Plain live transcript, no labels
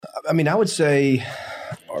I mean, I would say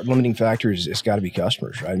our limiting factor is it's got to be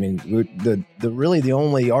customers, right? I mean,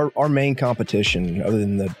 our main competition, other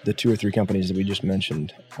than the 2 or 3 companies that we just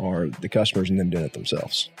mentioned, are the customers and them doing it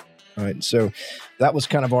themselves. Right. So that was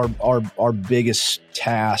kind of our biggest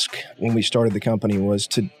task when we started the company, was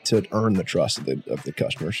to earn the trust of the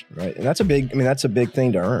customers. Right. And that's a big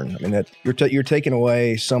thing to earn. I mean, that you're taking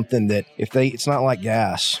away something that it's not like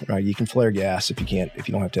gas, right? You can flare gas if you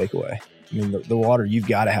don't have takeaway. I mean, the water, you've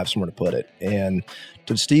got to have somewhere to put it. And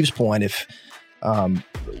to Steve's point, if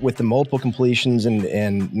with the multiple completions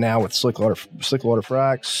and now with slick water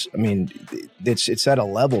fracs, I mean, it's at a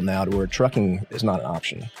level now to where trucking is not an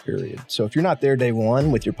option, period. So if you're not there day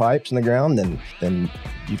one with your pipes in the ground, then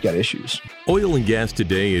you've got issues. Oil and gas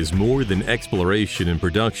today is more than exploration and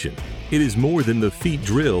production. It is more than the feet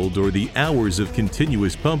drilled or the hours of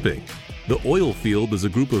continuous pumping. The oil field is a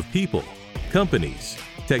group of people, companies,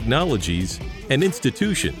 technologies, and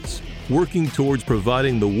institutions working towards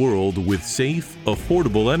providing the world with safe,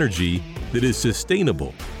 affordable energy that is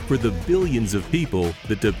sustainable for the billions of people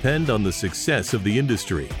that depend on the success of the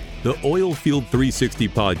industry. The Oilfield 360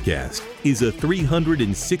 podcast is a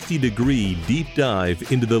 360-degree deep dive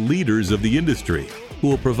into the leaders of the industry, who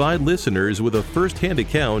will provide listeners with a first-hand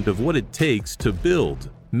account of what it takes to build,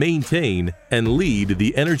 maintain, and lead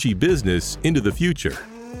the energy business into the future.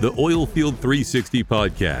 The Oilfield 360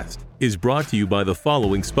 podcast is brought to you by the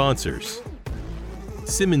following sponsors.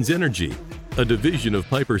 Simmons Energy, a division of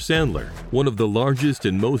Piper Sandler, one of the largest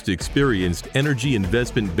and most experienced energy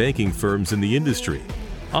investment banking firms in the industry,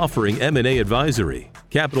 offering M&A advisory,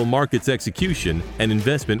 capital markets execution, and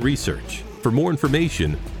investment research. For more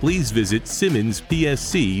information, please visit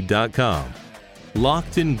SimmonsPSC.com.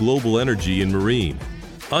 Lockton Global Energy and Marine,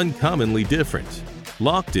 uncommonly different.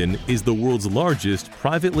 Lockton is the world's largest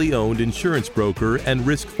privately owned insurance broker and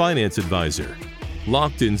risk finance advisor.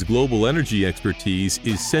 Lockton's global energy expertise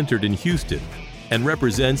is centered in Houston and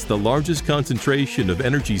represents the largest concentration of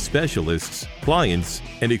energy specialists, clients,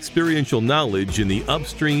 and experiential knowledge in the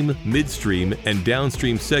upstream, midstream, and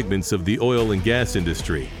downstream segments of the oil and gas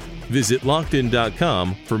industry. Visit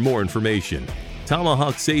Lockton.com for more information.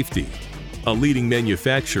 Tomahawk Safety, a leading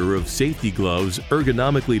manufacturer of safety gloves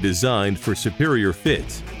ergonomically designed for superior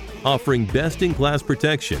fit, offering best-in-class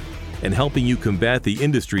protection and helping you combat the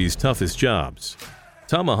industry's toughest jobs.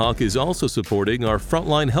 Tomahawk is also supporting our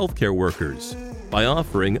frontline healthcare workers by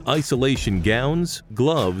offering isolation gowns,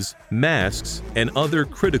 gloves, masks, and other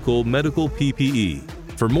critical medical PPE.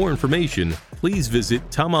 For more information, please visit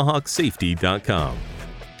TomahawkSafety.com.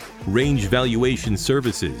 Range Valuation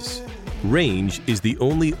Services. Range is the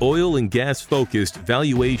only oil and gas-focused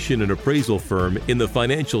valuation and appraisal firm in the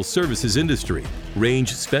financial services industry.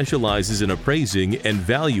 Range specializes in appraising and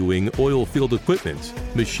valuing oil field equipment,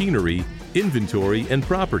 machinery, inventory, and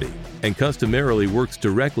property, and customarily works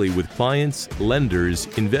directly with clients, lenders,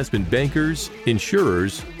 investment bankers,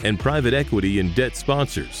 insurers, and private equity and debt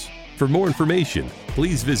sponsors. For more information,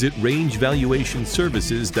 please visit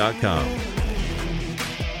rangevaluationservices.com.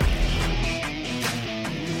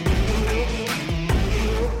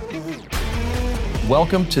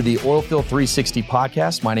 Welcome to the Oilfield 360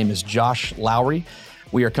 podcast. My name is Josh Lowry.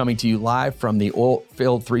 We are coming to you live from the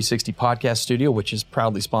Oilfield 360 podcast studio, which is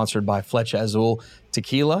proudly sponsored by Flecha Azul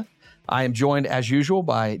Tequila. I am joined, as usual,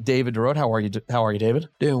 by David DeRote. How are you, David?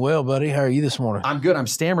 Doing well, buddy. How are you this morning? I'm good. I'm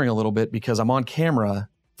stammering a little bit because I'm on camera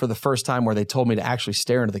for the first time where they told me to actually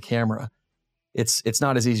stare into the camera. It's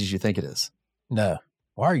not as easy as you think it is. No.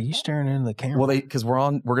 Why are you staring into the camera? Well, because we're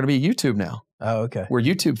going to be YouTube now. Oh, okay. We're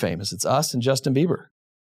YouTube famous. It's us and Justin Bieber.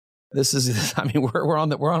 We're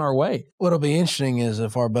on our way. What'll be interesting is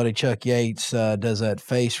if our buddy Chuck Yates does that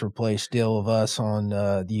face replace deal of us on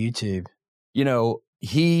the YouTube. You know,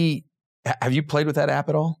 have you played with that app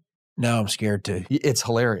at all? No, I'm scared to. It's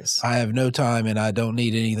hilarious. I have no time and I don't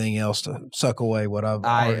need anything else to suck away what I've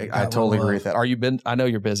already I totally agree with that. I know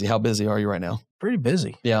you're busy. How busy are you right now? Pretty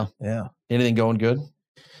busy. Yeah. Yeah. Anything going good?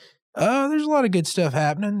 There's a lot of good stuff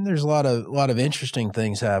happening. There's a lot of interesting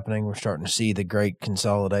things happening. We're starting to see the great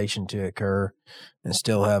consolidation to occur and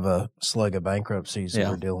still have a slug of bankruptcies that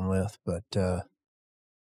we're dealing with. But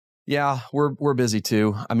yeah, we're busy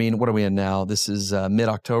too. I mean, what are we in now? This is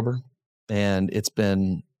mid-October and it's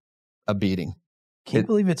been a beating. Can't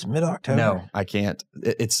believe it's mid-October. No, I can't.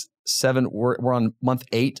 It's 7. We're on month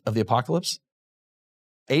 8 of the apocalypse.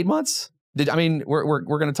 8 months? We're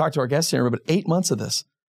going to talk to our guests here, but 8 months of this.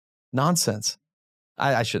 Nonsense.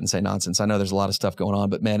 I shouldn't say nonsense. I know there's a lot of stuff going on,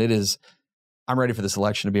 but man, I'm ready for this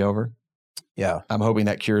election to be over. Yeah. I'm hoping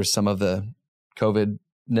that cures some of the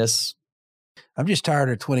COVID-ness. I'm just tired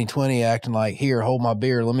of 2020 acting like, here, hold my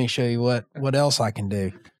beer. Let me show you what else I can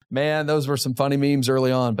do. Man, those were some funny memes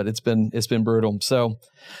early on, but it's been brutal. So,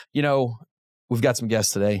 we've got some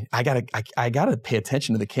guests today. I gotta pay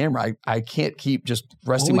attention to the camera. I can't keep just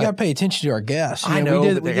resting. We gotta pay attention to our guests. I know.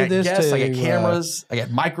 We did this guests, to, I got cameras. I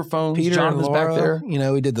got microphones. Peter Jonathan's and Laura, back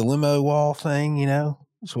there. We did the limo wall thing.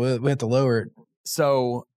 So we have to lower it.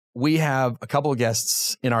 So we have a couple of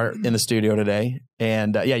guests in the studio today,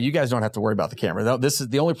 and you guys don't have to worry about the camera. This is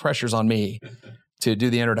the only pressure's on me to do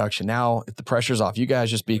the introduction. Now, if the pressure's off, you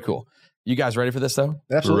guys just be cool. You guys ready for this, though?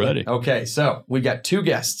 Absolutely. We're ready. Okay, so we've got two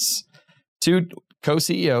guests, two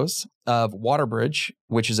co-CEOs of WaterBridge,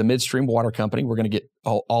 which is a midstream water company. We're going to get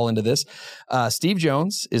all into this. Steve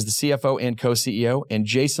Jones is the CFO and co-CEO, and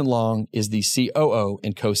Jason Long is the COO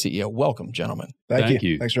and co-CEO. Welcome, gentlemen. Thank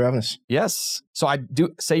you. Thanks for having us. Yes. So I do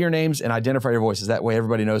say your names and identify your voices. That way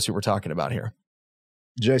everybody knows who we're talking about here.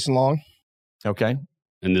 Jason Long. Okay.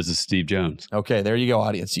 And this is Steve Jones. Okay, there you go,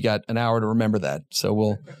 audience. You got an hour to remember that.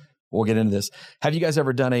 So we'll get into this. Have you guys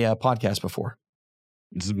ever done a podcast before?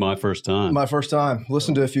 This is my first time. My first time.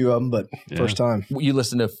 Listened to a few of them, but first time. You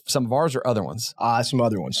listened to some of ours or other ones? Some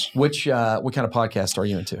other ones. What kind of podcast are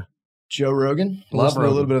you into? Joe Rogan. Love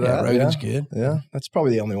Rogan. A little bit of that. Rogan's good. Yeah, that's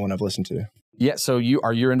probably the only one I've listened to. Yeah, so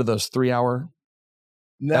you're into those 3-hour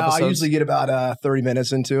No, episodes? I usually get about 30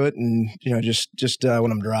 minutes into it, and just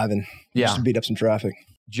when I'm driving, just to beat up some traffic.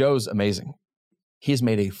 Joe's amazing. He's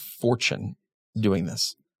made a fortune doing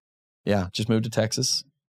this. Yeah, just moved to Texas.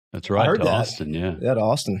 That's right. I heard to that. Austin, yeah. Yeah, to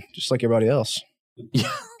Austin, just like everybody else. Yeah,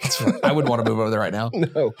 I wouldn't want to move over there right now.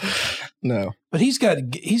 No. But he's got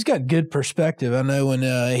good perspective. I know when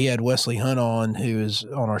he had Wesley Hunt on, who was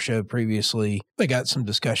on our show previously, they got some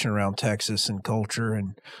discussion around Texas and culture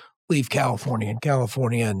and leave California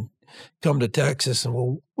and come to Texas and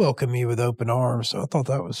we'll welcome you with open arms. So I thought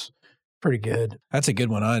that was pretty good. That's a good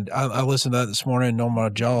one. I listened to that this morning on my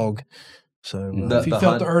jog. So if you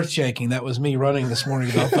felt the earth shaking, that was me running this morning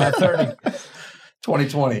about 5:30.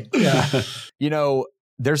 2020. Yeah.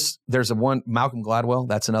 There's a one, Malcolm Gladwell.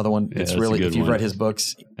 That's another one. Yeah, It's really, if you've one. read his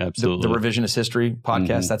books, Absolutely. the Revisionist History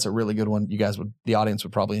podcast, that's a really good one. The audience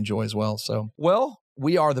would probably enjoy as well. So,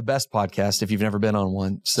 we are the best podcast if you've never been on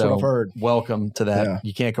one. So That's what I've heard. Welcome to that. Yeah.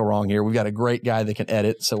 You can't go wrong here. We've got a great guy that can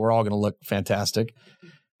edit. So we're all going to look fantastic.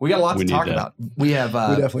 We got a lot to talk about. We have,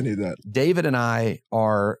 we definitely need that. David and I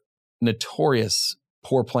are notorious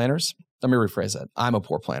poor planners. Let me rephrase that. I'm a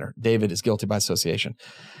poor planner. David is guilty by association.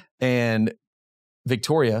 And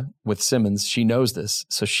Victoria with Simmons, she knows this.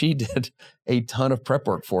 So she did a ton of prep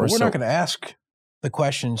work for us. We're not going to ask the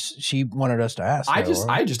questions she wanted us to ask.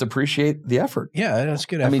 I just appreciate the effort. Yeah, that's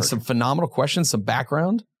good effort. I mean, some phenomenal questions, some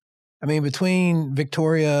background. I mean, between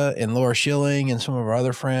Victoria and Laura Schilling and some of our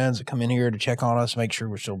other friends that come in here to check on us, make sure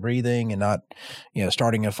we're still breathing and not,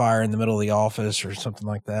 starting a fire in the middle of the office or something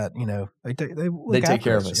like that. They take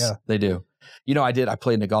care of us. us. Yeah. They do. I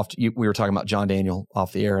played in a golf. We were talking about John Daniel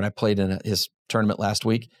off the air, and I played in his tournament last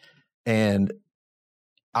week, and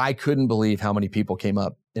I couldn't believe how many people came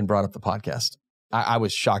up and brought up the podcast. I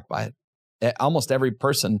was shocked by it. Almost every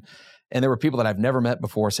person, and there were people that I've never met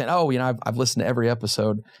before saying, "Oh, I've listened to every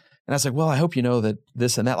episode." And I was like, well, I hope you know that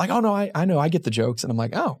this and that. Like, oh, no, I know. I get the jokes. And I'm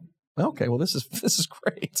like, oh, okay. Well, this is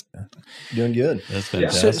great. Doing good. That's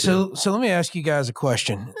fantastic. So let me ask you guys a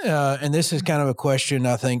question. And this is kind of a question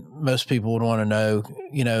I think most people would want to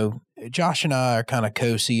know. Josh and I are kind of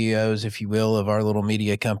co-CEOs, if you will, of our little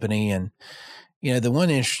media company. And, the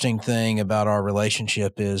one interesting thing about our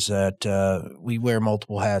relationship is that we wear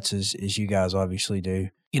multiple hats, as you guys obviously do.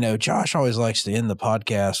 Josh always likes to end the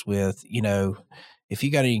podcast with, if you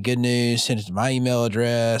got any good news, send it to my email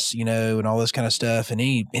address, and all this kind of stuff. And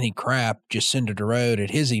any crap, just send it to Road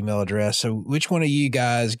at his email address. So which one of you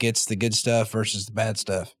guys gets the good stuff versus the bad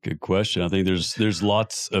stuff? Good question. I think there's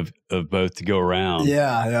lots of both to go around.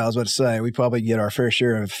 Yeah, I was about to say, we probably get our fair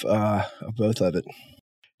share of both of it.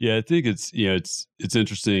 Yeah, I think it's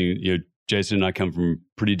interesting. Jason and I come from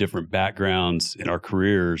pretty different backgrounds in our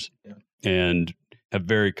careers and have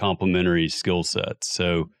very complementary skill sets.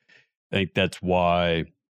 So I think that's why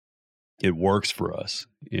it works for us.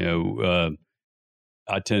 I've been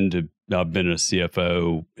a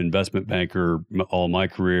CFO, investment banker all my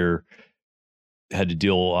career, had to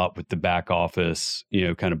deal a lot with the back office,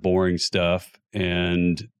 kind of boring stuff.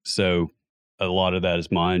 And so a lot of that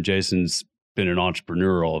is mine. Jason's been an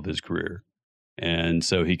entrepreneur all of his career. And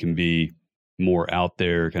so he can be more out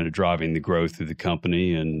there kind of driving the growth of the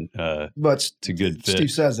company, and but it's a good fit.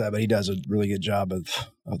 Steve says that, but he does a really good job of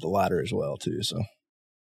the latter as well too. So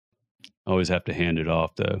always have to hand it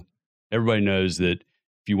off, though. Everybody knows that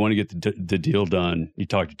if you want to get the deal done, you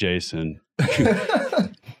talk to Jason.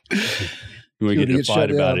 you want to get in a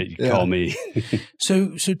fight about it, you can call me.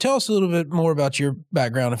 So tell us a little bit more about your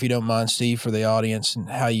background, if you don't mind, Steve, for the audience, and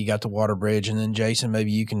how you got to WaterBridge. And then Jason,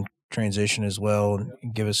 maybe you can transition as well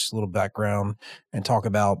and give us a little background and talk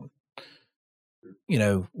about,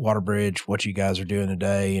 WaterBridge, what you guys are doing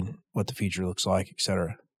today and what the future looks like, et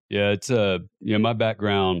cetera. Yeah, it's my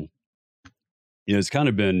background, it's kind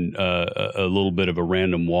of been a little bit of a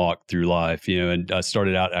random walk through life, and I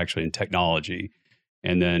started out actually in technology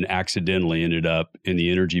and then accidentally ended up in the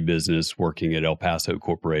energy business working at El Paso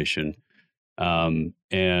Corporation.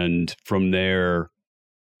 And from there,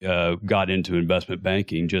 got into investment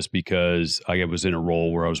banking just because I was in a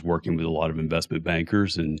role where I was working with a lot of investment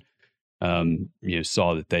bankers and,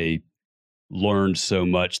 saw that they learned so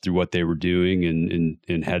much through what they were doing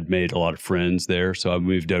and had made a lot of friends there. So I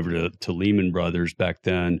moved over to Lehman Brothers back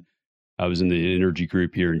then. I was in the energy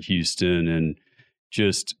group here in Houston, and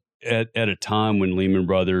just at a time when Lehman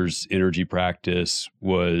Brothers energy practice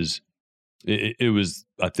was, it was,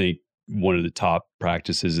 I think, one of the top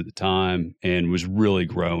practices at the time and was really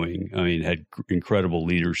growing. I mean, it had incredible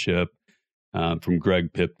leadership from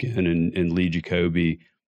Greg Pipkin and Lee Jacoby.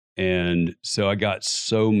 And so I got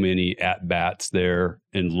so many at-bats there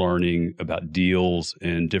and learning about deals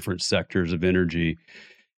and different sectors of energy.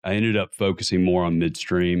 I ended up focusing more on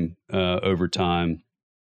midstream over time,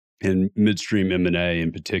 and midstream M&A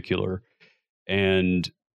in particular.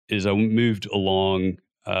 And as I moved along,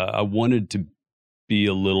 I wanted to be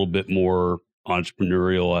a little bit more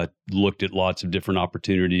entrepreneurial. I looked at lots of different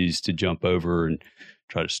opportunities to jump over and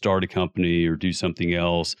try to start a company or do something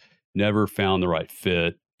else. Never found the right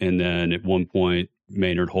fit. And then at one point,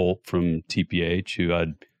 Maynard Holt from TPH, who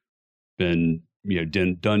I'd been,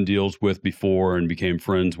 done deals with before and became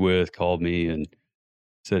friends with, called me and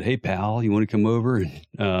said, "Hey, pal, you want to come over?"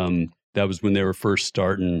 And that was when they were first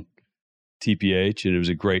starting TPH, and it was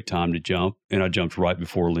a great time to jump. And I jumped right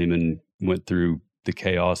before Lehman went through the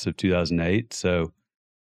chaos of 2008. So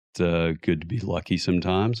it's good to be lucky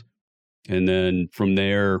sometimes. And then from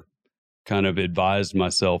there, kind of advised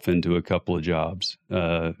myself into a couple of jobs.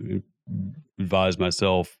 Advised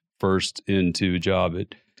myself first into a job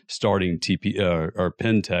at starting or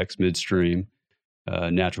Pentex Midstream.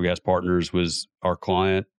 Natural Gas Partners was our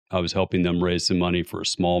client. I was helping them raise some money for a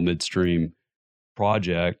small midstream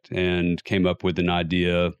project, and came up with an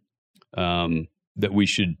idea that we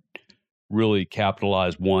should really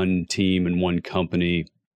capitalize one team and one company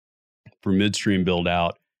for midstream build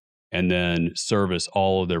out, and then service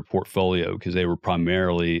all of their portfolio, because they were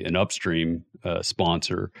primarily an upstream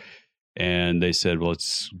sponsor. And they said, "Well,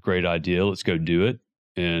 it's a great idea. Let's go do it."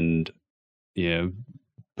 And,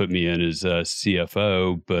 put me in as a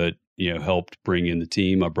CFO, but, helped bring in the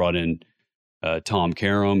team. I brought in Tom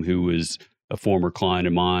Karam, who was a former client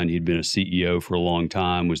of mine. He'd been a CEO for a long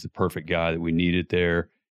time, was the perfect guy that we needed there,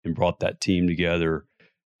 and brought that team together,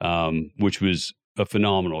 which was a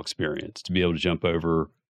phenomenal experience to be able to jump over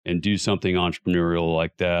and do something entrepreneurial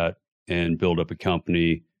like that and build up a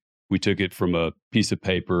company. We took it from a piece of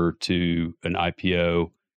paper to an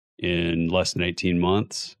IPO in less than 18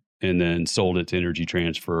 months, and then sold it to Energy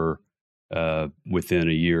Transfer within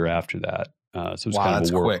a year after that. So it was kind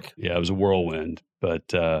of quick. Yeah, it was a whirlwind,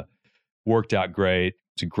 but worked out great.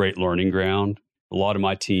 It's a great learning ground. A lot of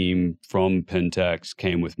my team from Pentex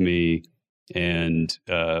came with me, and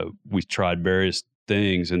we tried various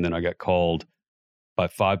things, and then I got called by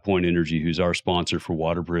 5 Point Energy, who's our sponsor for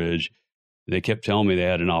WaterBridge. They kept telling me they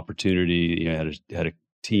had an opportunity, had a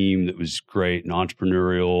team that was great and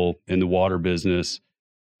entrepreneurial in the water business.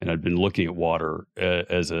 And I'd been looking at water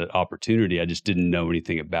as an opportunity. I just didn't know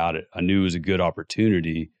anything about it. I knew it was a good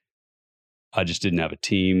opportunity. I just didn't have a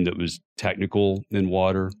team that was technical in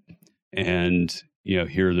water. And,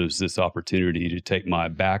 here there's this opportunity to take my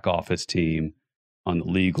back office team on the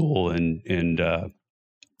legal and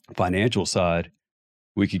financial side.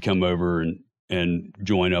 We could come over and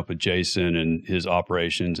join up with Jason and his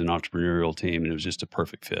operations and entrepreneurial team. And it was just a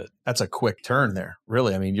perfect fit. That's a quick turn there.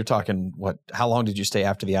 Really. I mean, you're talking how long did you stay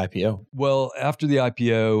after the IPO? Well, after the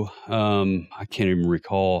IPO, I can't even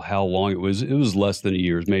recall how long it was. It was less than a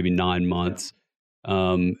year, maybe 9 months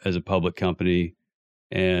as a public company.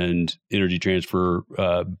 And Energy Transfer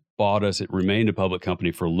bought us. It remained a public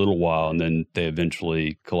company for a little while, and then they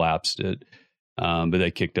eventually collapsed it. But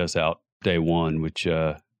they kicked us out day one, which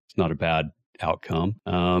is not a bad outcome.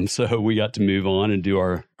 So we got to move on and do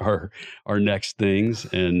our next things,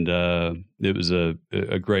 and it was a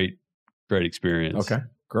great experience. Okay,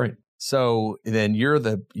 great. So then you're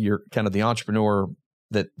kind of the entrepreneur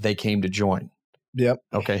that they came to join. Yep.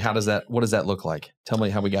 Okay. What does that look like? Tell me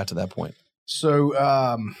how we got to that point. So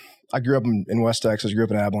I grew up in West Texas, grew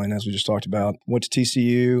up in Abilene, as we just talked about. Went to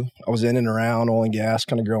TCU. I was in and around oil and gas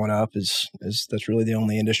kind of growing up. Is that's really the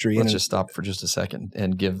only industry. Let's just stop for just a second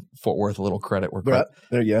and give Fort Worth a little credit where credit.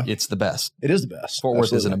 There you go. It's the best. It is the best. Fort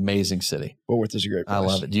Worth is an amazing city. Fort Worth is a great place. I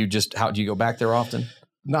love it. Do you go back there often?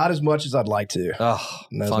 Not as much as I'd like to. Oh,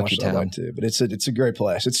 Not funky as much town. as I'd like to, but it's a great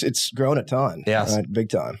place. It's grown a ton. Yes. Right? Big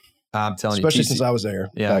time. I'm telling Especially you. since I was there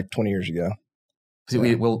back 20 years ago. See,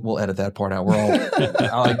 we'll edit that part out. We're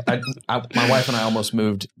all my wife and I almost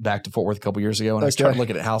moved back to Fort Worth a couple years ago, and I started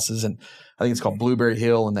looking at houses, and I think it's called Blueberry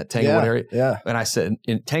Hill in that Tanglewood area. Yeah. And I said,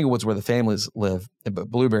 in Tanglewood's where the families live, but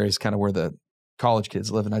Blueberry is kind of where the college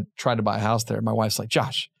kids live. And I tried to buy a house there. My wife's like,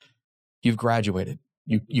 Josh, you've graduated.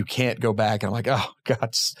 You can't go back. And I'm like, oh God,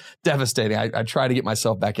 it's devastating. I try to get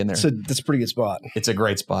myself back in there. That's a pretty good spot. It's a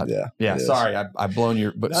great spot. Yeah. Sorry, I've blown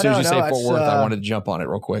your. But as soon as you say Fort Worth, I wanted to jump on it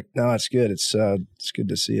real quick. No, it's good. It's good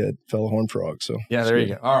to see a fellow Horned Frog. So yeah, there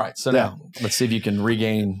you go. All right, so now let's see if you can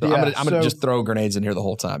regain. I'm gonna just throw grenades in here the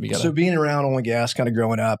whole time. So being around oil and gas, kind of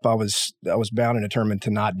growing up, I was bound and determined to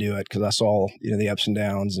not do it because I saw the ups and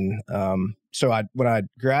downs, and so when I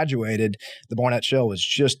graduated, the Barnett Shale was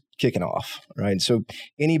just kicking off, right? So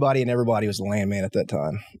anybody and everybody was a landman at that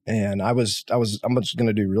time, and I'm just going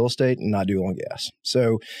to do real estate and not do oil and gas.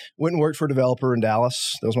 So went and worked for a developer in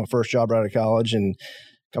Dallas. That was my first job right out of college, and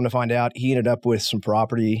come to find out, he ended up with some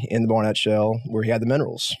property in the Barnett Shale where he had the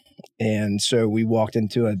minerals, and so we walked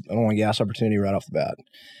into an oil and gas opportunity right off the bat.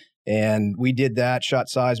 And we did that, shot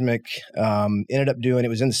seismic, ended up doing, it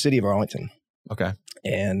was in the city of Arlington. Okay.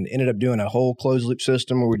 And ended up doing a whole closed loop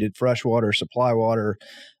system where we did fresh water, supply water.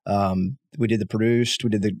 We did the produced, we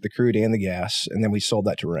did the crude and the gas, and then we sold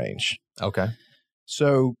that to Range. Okay.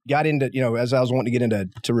 So got into, as I was wanting to get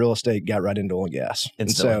into real estate, got right into oil and gas.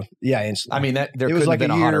 Instantly. And so, yeah, instantly. I mean, there could have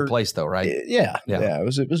been a hotter place though, right? Yeah. It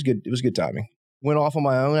was good. It was good timing. Went off on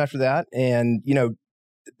my own after that. And,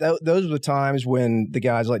 those were the times when the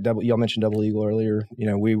guys like y'all mentioned Double Eagle earlier,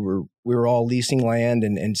 we were all leasing land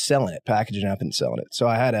and selling it, packaging up and selling it. So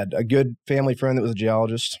I had a good family friend that was a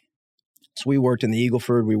geologist. So we worked in the Eagle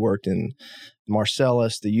Ford, we worked in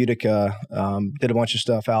Marcellus, the Utica, did a bunch of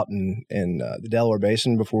stuff out in the Delaware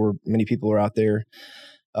Basin before many people were out there.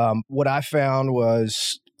 What I found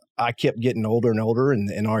was I kept getting older and older,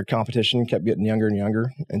 and our competition kept getting younger and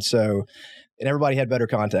younger. And everybody had better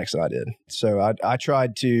contacts than I did. So I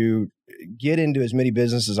tried to get into as many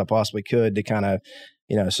businesses as I possibly could to kind of,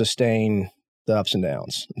 sustain the ups and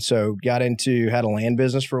downs. And so had a land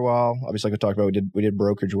business for a while. Obviously, like we talked about, we did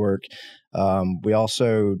brokerage work. We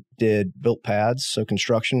also built pads. So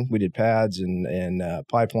construction, we did pads and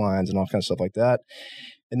pipelines and all kinds of stuff like that.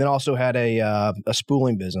 And then also had a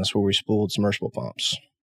spooling business where we spooled submersible pumps.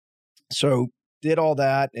 So did all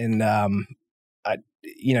that. And,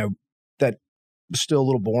 that was still a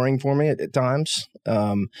little boring for me at times.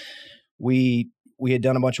 We had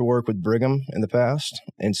done a bunch of work with Brigham in the past,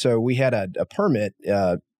 and so we had a permit.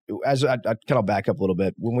 As I kind of back up a little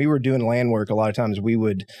bit, when we were doing land work, a lot of times we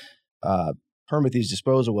would permit these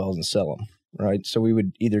disposal wells and sell them. Right, so we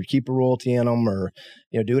would either keep a royalty in them or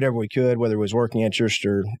do whatever we could, whether it was working interest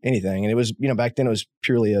or anything. And it was back then it was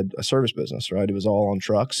purely a service business. Right, it was all on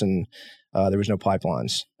trucks and there was no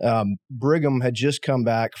pipelines. Brigham had just come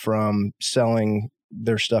back from selling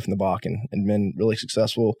their stuff in the Bakken and been really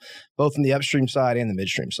successful, both in the upstream side and the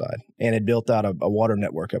midstream side, and had built out a water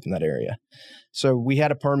network up in that area. So we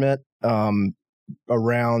had a permit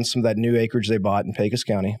around some of that new acreage they bought in Pecos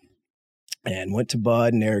County, and went to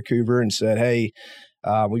Bud and Eric Hoover and said, hey,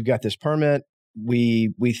 we've got this permit. We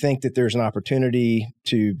think that there's an opportunity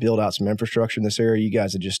to build out some infrastructure in this area. You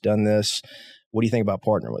guys have just done this. What do you think about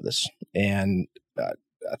partnering with us? And I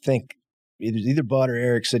think either Bud or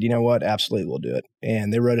Eric said, you know what, absolutely, we'll do it.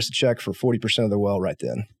 And they wrote us a check for 40% of the well right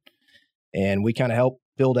then. And we kind of helped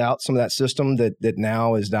build out some of that system that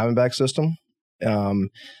now is Diamondback system.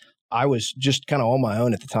 I was just kind of on my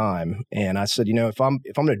own at the time. And I said, if I'm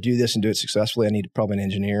going to do this and do it successfully, I need probably an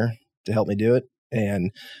engineer to help me do it.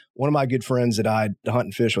 And one of my good friends that I hunt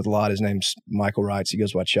and fish with a lot, his name's Michael Wrights. He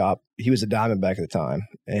goes by Chop. He was a Diamondback at the time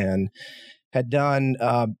and had done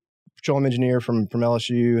petroleum engineer from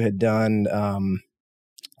LSU, had done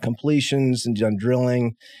completions and done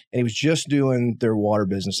drilling. And he was just doing their water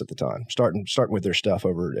business at the time, starting with their stuff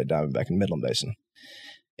over at Diamondback in Midland Basin.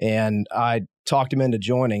 And I talked him into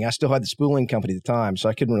joining. I still had the spooling company at the time, so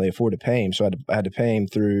I couldn't really afford to pay him. So I had to pay him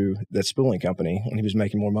through that spooling company, and he was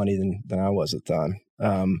making more money than I was at the time.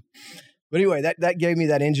 But anyway, that gave me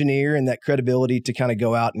that engineer and that credibility to kind of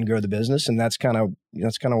go out and grow the business, and that's kind of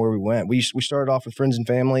where we went. We started off with friends and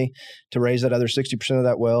family to raise that other 60% of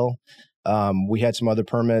that well. We had some other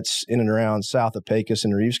permits in and around south of Pecos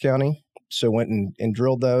and Reeves County. So went and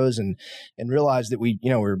drilled those and realized that we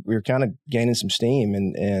were kind of gaining some steam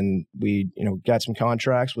and we, got some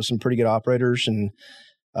contracts with some pretty good operators and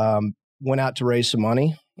went out to raise some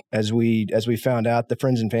money. As we found out, the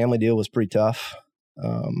friends and family deal was pretty tough.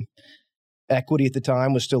 Equity at the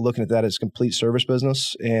time was still looking at that as a complete service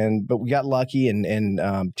business. But we got lucky and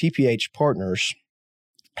TPH Partners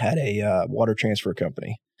had a water transfer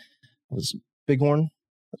company. It was Bighorn.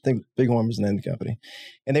 I think Bighorn was the name of the company.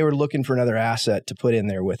 And they were looking for another asset to put in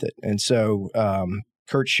there with it. And so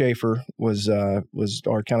Kurt Schaefer was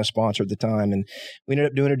our kind of sponsor at the time. And we ended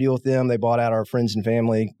up doing a deal with them. They bought out our friends and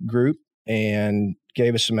family group and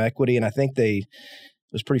gave us some equity. And I think it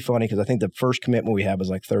was pretty funny because I think the first commitment we had was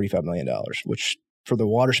like $35 million, which for the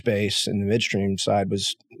water space and the midstream side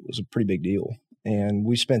was a pretty big deal. And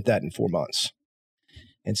we spent that in 4 months.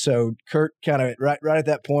 And so Kurt kind of right at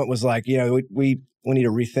that point was like, we need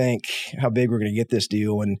to rethink how big we're going to get this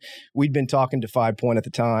deal. And we'd been talking to 5 Point at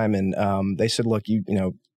the time. And they said, look,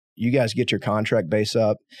 you guys get your contract base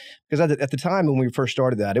up. Because at the time when we first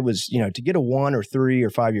started that, it was, to get a 1 or 3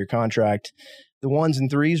 or 5 year contract, the 1s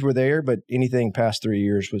and 3s were there, but anything past 3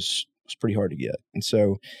 years was pretty hard to get. And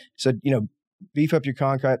so said, beef up your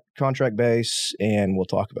contract base and we'll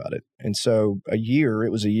talk about it. And so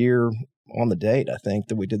it was a year on the date, I think,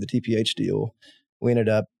 that we did the TPH deal. We ended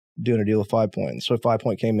up doing a deal with 5 Point. So 5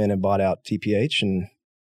 Point came in and bought out TPH and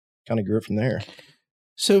kind of grew it from there.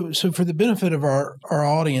 So for the benefit of our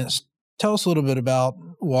audience, tell us a little bit about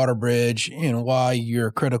WaterBridge and why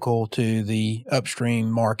you're critical to the upstream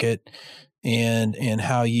market and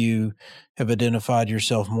how you have identified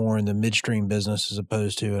yourself more in the midstream business as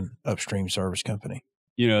opposed to an upstream service company.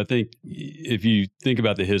 I think if you think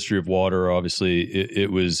about the history of water, obviously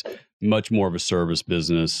it was much more of a service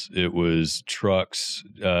business. It was trucks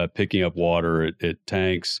picking up water at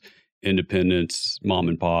tanks, independents, mom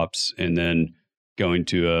and pops, and then going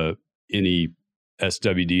to any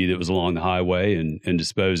SWD that was along the highway and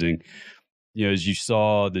disposing. As you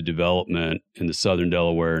saw the development in the southern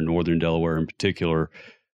Delaware and northern Delaware in particular,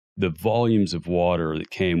 the volumes of water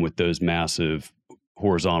that came with those massive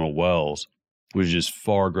horizontal wells was just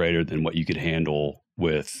far greater than what you could handle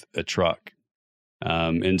with a truck.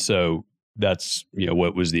 And so that's,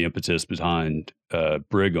 what was the impetus behind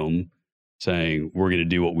Brigham saying, we're going to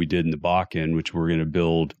do what we did in the Bakken, which we're going to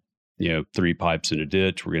build, 3 pipes in a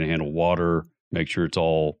ditch. We're going to handle water, make sure it's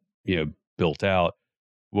all, built out.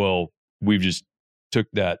 Well, we've just took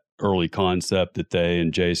that early concept that they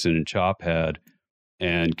and Jason and Chop had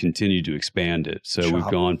and continued to expand it. So Chop. We've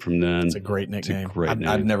gone from then. It's a great nickname. Name.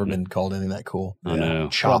 I've never been called anything that cool. I know.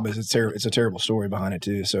 Chop is it's a terrible story behind it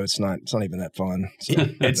too. So it's not even that fun. So,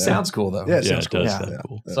 it sounds cool though. Yeah, it sounds cool. Does sound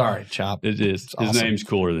cool. Sorry, Chop. It is. It's His awesome. name's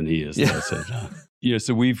cooler than he is. Yeah.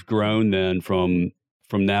 So we've grown then from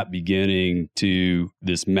that beginning to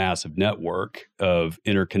this massive network of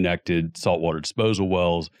interconnected saltwater disposal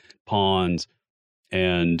wells, ponds,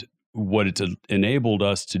 and what it's enabled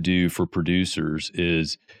us to do for producers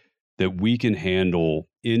is that we can handle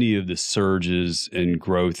any of the surges and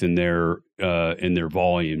growth in their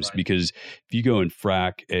volumes. Right. Because if you go and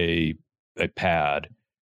frack a pad,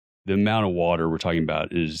 the amount of water we're talking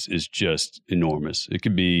about is just enormous. It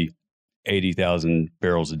could be 80,000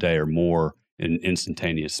 barrels a day or more in an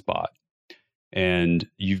instantaneous spot. And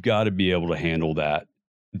you've got to be able to handle that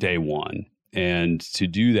day one. And to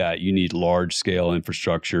do that, you need large scale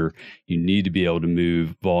infrastructure. You need to be able to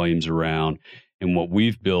move volumes around. And what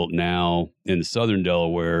we've built now in the southern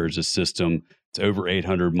Delaware is a system. It's over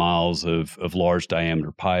 800 miles of large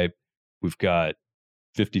diameter pipe. We've got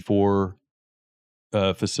 54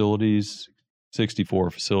 facilities,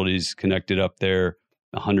 64 facilities connected up there.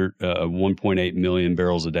 1.8 million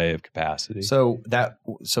barrels a day of capacity. So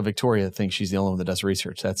Victoria thinks she's the only one that does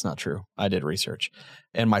research. That's not true. I did research.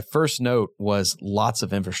 And my first note was lots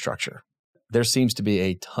of infrastructure. There seems to be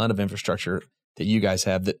a ton of infrastructure that you guys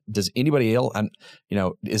have. That does anybody else,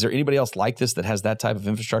 is there anybody else like this that has that type of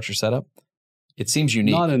infrastructure set up? It seems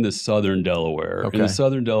unique. Not in the southern Delaware. Okay. In the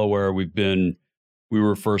southern Delaware, we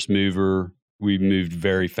were first mover. We moved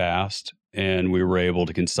very fast. And we were able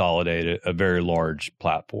to consolidate a very large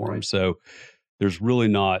platform. Right. So there's really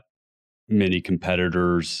not many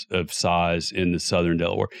competitors of size in the southern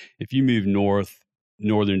Delaware. If you move north,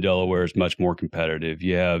 northern Delaware is much more competitive.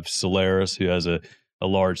 You have Solaris, who has a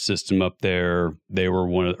large system up there. They were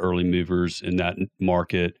one of the early movers in that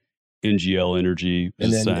market. NGL Energy,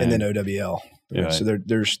 and then OWL. Yeah. So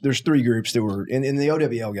there's 3 groups that were, and the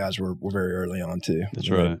OWL guys were very early on too. That's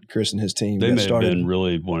right. Chris and his team. They may have been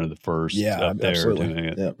really one of the first up there absolutely. doing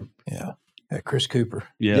it. Yep. Yeah. Chris Cooper.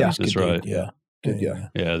 Yeah, Yeah, that's right. Yeah. Good guy.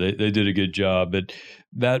 Yeah, they did a good job, but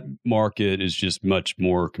that market is just much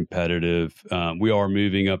more competitive. We are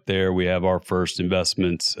moving up there. We have our first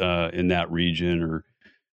investments in that region, or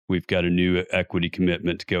we've got a new equity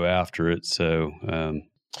commitment to go after it. So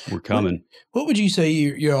we're coming. What would you say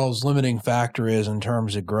y'all's limiting factor is in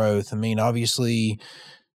terms of growth? I mean, obviously,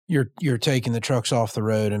 you're taking the trucks off the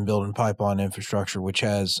road and building pipeline infrastructure, which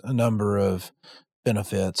has a number of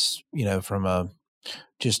benefits, from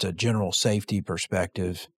just a general safety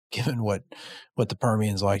perspective, given what the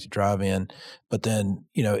Permians like to drive in, but then,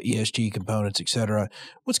 ESG components, et cetera.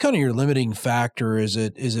 What's kind of your limiting factor? Is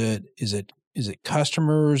it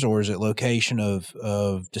customers, or is it location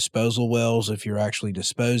of disposal wells if you're actually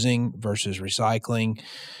disposing versus recycling?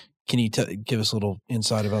 Can you give us a little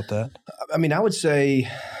insight about that? I mean, I would say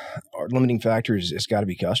our limiting factor has got to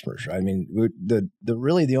be customers, right? I mean,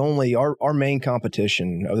 our main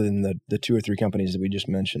competition, other than the two or three companies that we just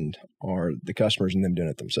mentioned, are the customers and them doing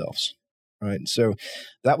it themselves, right? So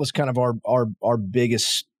that was kind of our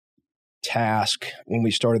biggest task when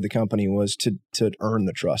we started the company, was to earn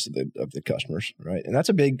the trust of the customers, right? And that's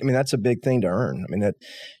a big thing to earn. I mean, that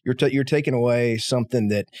you're taking away something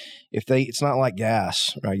that it's not like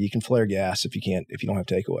gas, right? You can flare gas if you don't have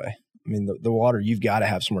takeaway. I mean, the water, you've got to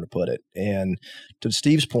have somewhere to put it. And to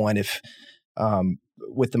Steve's point, if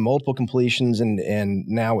with the multiple completions and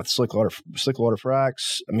now with slick water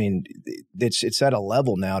fracs, I mean, it's at a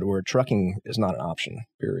level now to where trucking is not an option,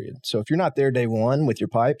 period. So if you're not there day one with your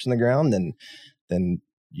pipes in the ground, then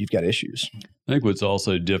you've got issues. I think what's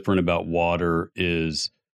also different about water is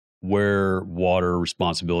where water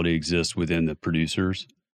responsibility exists within the producers.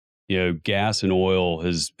 Gas and oil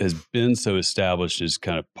has been so established as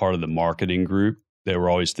kind of part of the marketing group. They were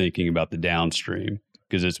always thinking about the downstream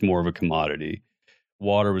because it's more of a commodity.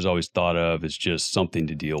 Water was always thought of as just something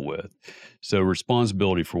to deal with. So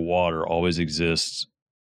responsibility for water always exists,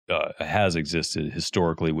 has existed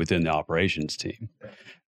historically within the operations team.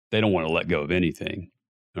 They don't want to let go of anything.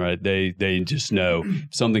 All right. They just know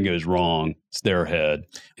if something goes wrong, it's their head.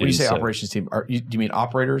 When you say operations team, do you mean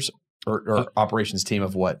operators? Or operations team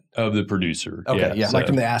of what? Of the producer. Okay, yeah. Like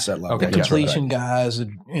from the asset level. Okay, the completion guys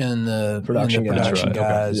and the production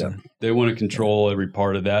guys. Okay. They want to control every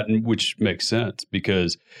part of that, and which makes sense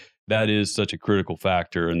because that is such a critical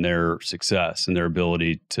factor in their success and their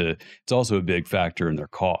ability to. It's also a big factor in their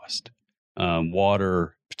cost.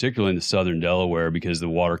 Water, particularly in the southern Delaware, because the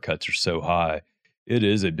water cuts are so high, it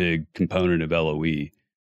is a big component of LOE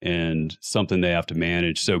and something they have to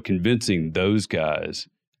manage. So convincing those guys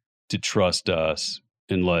to trust us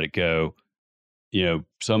and let it go.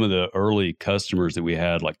 Some of the early customers that we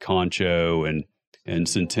had, like Concho and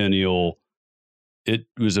Centennial, it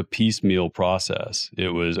was a piecemeal process.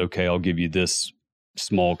 It was, okay, I'll give you this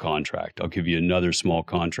small contract. I'll give you another small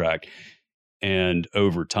contract. And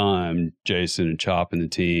over time, Jason and Chop and the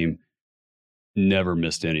team never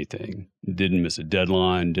missed anything, didn't miss a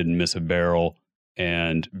deadline, didn't miss a barrel,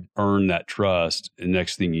 and earned that trust. And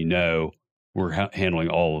next thing you know, we're handling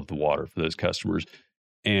all of the water for those customers,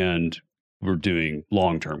 and we're doing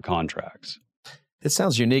long-term contracts. It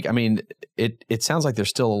sounds unique. I mean, it sounds like there's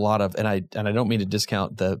still a lot of, and I don't mean to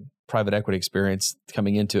discount the private equity experience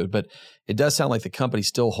coming into it, but it does sound like the company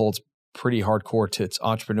still holds pretty hardcore to its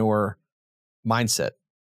entrepreneur mindset.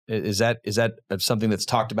 Is that something that's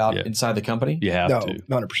talked about inside the company? You have to.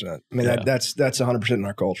 100%. I mean, that's 100% in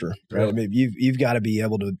our culture, right? I mean, you've got to be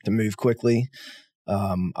able to move quickly.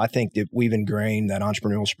 I think that we've ingrained that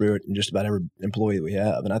entrepreneurial spirit in just about every employee that we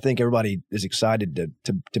have. And I think everybody is excited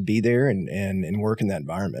to be there and work in that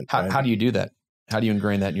environment. How do you do that? How do you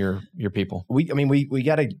ingrain that in your people? We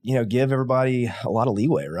got to, give everybody a lot of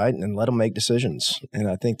leeway, right? And let them make decisions. And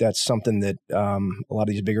I think that's something that a lot of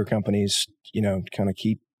these bigger companies, kind of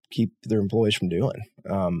keep their employees from doing.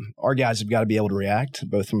 Our guys have got to be able to react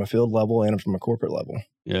both from a field level and from a corporate level.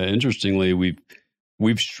 Yeah. Interestingly,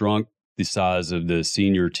 we've shrunk the size of the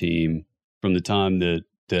senior team from the time that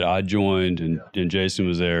I joined and Jason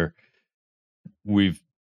was there. We've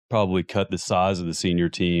probably cut the size of the senior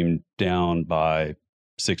team down by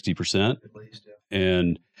 60%, at least,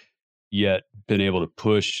 and yet been able to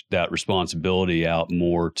push that responsibility out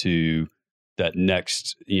more to that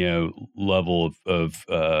next level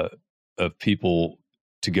of people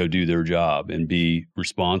to go do their job and be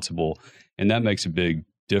responsible, and that makes a big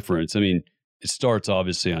difference. I mean, it starts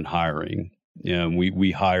obviously on hiring.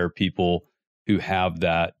 We hire people who have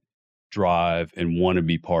that drive and want to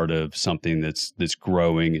be part of something that's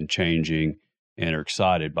growing and changing and are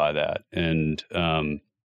excited by that. And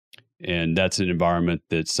that's an environment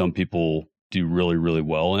that some people do really, really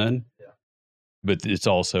well in. but it's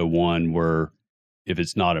also one where if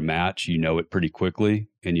it's not a match, you know it pretty quickly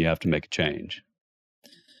and you have to make a change.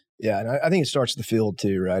 Yeah, and I think it starts at the field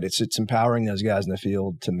too, right? It's empowering those guys in the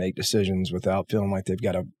field to make decisions without feeling like they've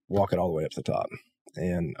got to walk it all the way up to the top.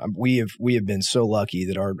 And we have been so lucky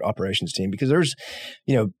that our operations team, because there's,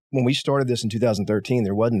 when we started this in 2013,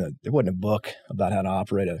 there wasn't a book about how to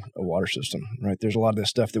operate a water system, right? There's a lot of this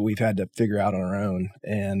stuff that we've had to figure out on our own,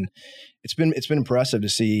 and it's been impressive to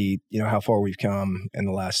see how far we've come in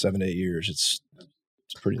the last 7 to 8 years. It's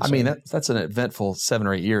pretty insane. I mean, that's an eventful 7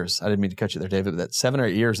 or 8 years. I didn't mean to cut you there, David, but that 7 or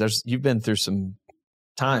 8 years, you've been through some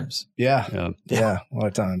times. Yeah, a lot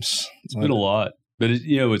of times. It's been a lot, but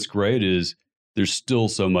what's great is there's still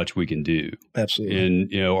so much we can do.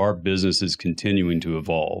 Absolutely. And, our business is continuing to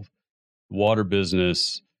evolve. Water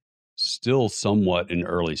business still somewhat in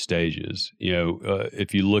early stages.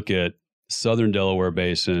 If you look at Southern Delaware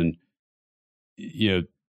Basin,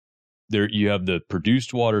 there you have the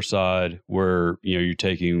produced water side where, you're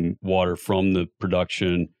taking water from the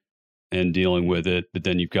production and dealing with it, but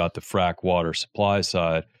then you've got the frack water supply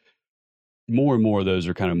side. More and more of those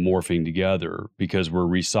are kind of morphing together because we're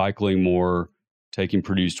recycling more, taking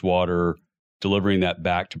produced water, delivering that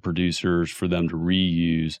back to producers for them to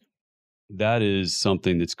reuse. That is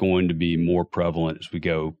something that's going to be more prevalent as we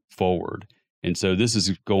go forward. And so this is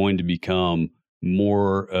going to become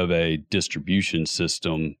more of a distribution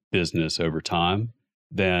system business over time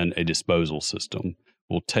than a disposal system.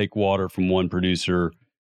 We'll take water from one producer.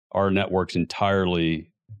 Our network's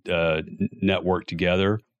entirely networked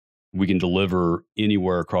together. We can deliver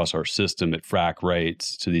anywhere across our system at frac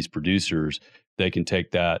rates to these producers. They can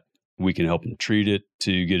take that. We can help them treat it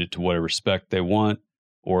to get it to whatever spec they want,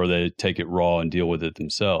 or they take it raw and deal with it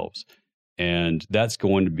themselves. And that's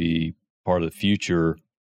going to be part of the future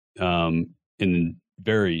in the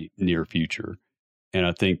very near future. And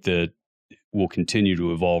I think that we'll continue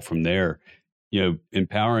to evolve from there.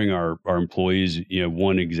 Empowering our employees,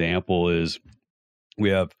 one example is we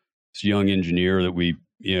have this young engineer that we,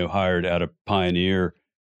 hired out of Pioneer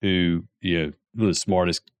who, one of the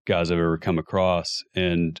smartest guys I've ever come across,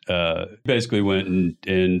 and basically went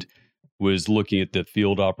and was looking at the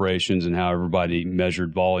field operations and how everybody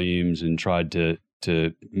measured volumes and tried to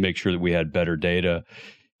make sure that we had better data.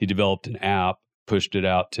 He developed an app, pushed it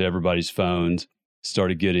out to everybody's phones,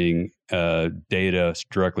 started getting data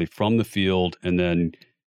directly from the field, and then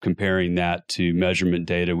comparing that to measurement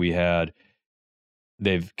data we had.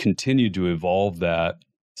 They've continued to evolve that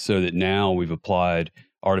so that now we've applied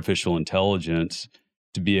artificial intelligence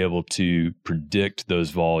to be able to predict those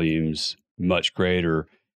volumes much greater.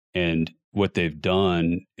 And what they've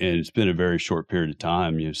done, and it's been a very short period of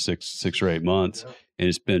time, 6 or 8 months, and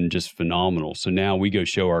it's been just phenomenal. So now we go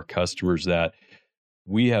show our customers that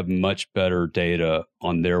we have much better data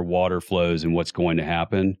on their water flows and what's going to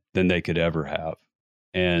happen than they could ever have.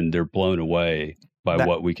 And they're blown away by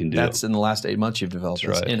what we can do. That's in the last 8 months you've developed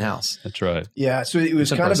this in-house. That's right. Yeah. So it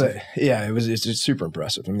was kind of it's super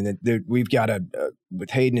impressive. I mean, we've got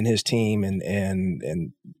with Hayden and his team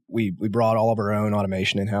and we brought all of our own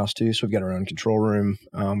automation in-house too. So we've got our own control room.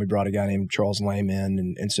 We brought a guy named Charles Lame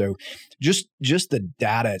in. And so just the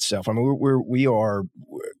data itself, I mean, we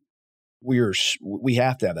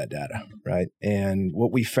have to have that data, right? And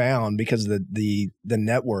what we found, because the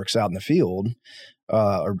networks out in the field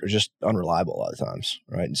are just unreliable a lot of times,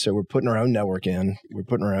 right? And so we're putting our own network in, we're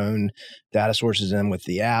putting our own data sources in with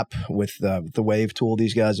the app, with the Wave tool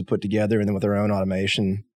these guys have put together, and then with our own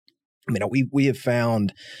automation. I mean, we have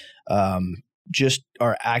found just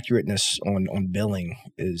our accurateness on billing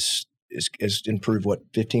is improved,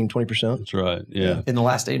 15, 20%? That's right. Yeah. In the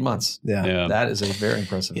last 8 months. Yeah. That is a very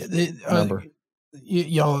impressive number.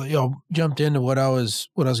 Y'all jumped into what I was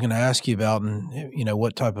going to ask you about, and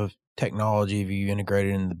what type of technology have you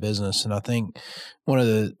integrated into the business? And I think one of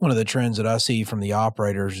the trends that I see from the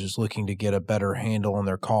operators is looking to get a better handle on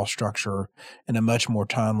their cost structure in a much more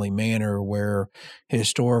timely manner, where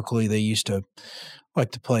historically they used to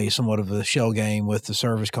like to play somewhat of a shell game with the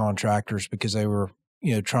service contractors because they were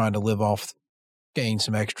trying to gain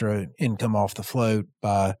some extra income off the float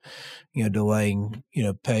by, delaying,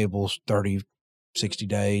 payables 30, 60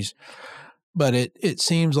 days. But it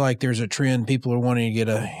seems like there's a trend. People are wanting to get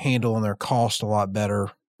a handle on their cost a lot better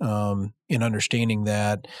in understanding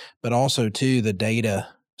that, but also too the data,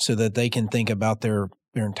 so that they can think about their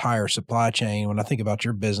entire supply chain. When I think about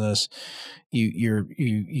your business,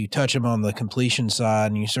 you touch them on the completion side,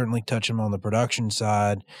 and you certainly touch them on the production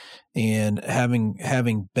side, and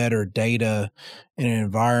having better data in an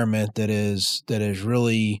environment that is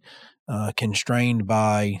really constrained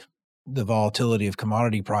by the volatility of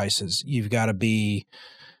commodity prices. You've got to be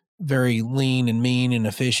very lean and mean and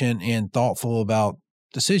efficient and thoughtful about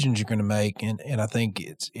decisions you're going to make. And I think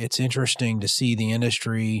it's interesting to see the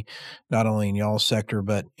industry, not only in y'all's sector,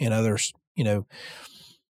 but in others,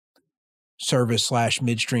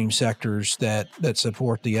 service/midstream sectors that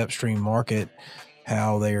support the upstream market,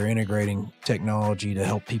 how they are integrating technology to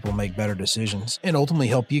help people make better decisions and ultimately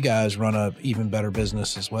help you guys run a even better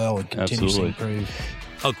business as well and continuously improve.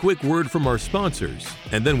 A quick word from our sponsors,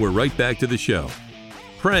 and then we're right back to the show.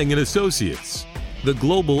 Prang & Associates, the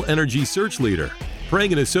global energy search leader.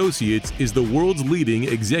 Prang & Associates is the world's leading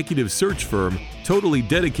executive search firm totally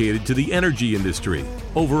dedicated to the energy industry.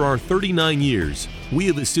 Over our 39 years, we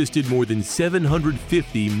have assisted more than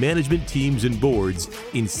 750 management teams and boards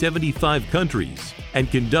in 75 countries and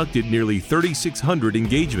conducted nearly 3,600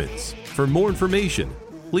 engagements. For more information,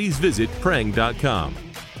 please visit prang.com.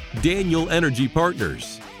 Daniel Energy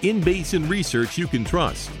Partners, in-basin research you can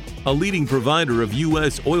trust. A leading provider of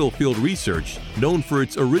U.S. oil field research, known for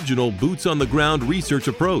its original boots-on-the-ground research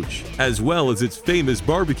approach, as well as its famous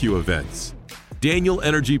barbecue events. Daniel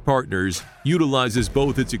Energy Partners utilizes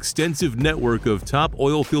both its extensive network of top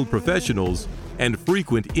oil field professionals and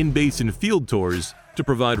frequent in-basin field tours to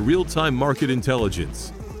provide real-time market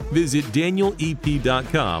intelligence. Visit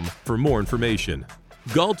danielep.com for more information.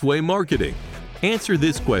 Galtway Marketing. Answer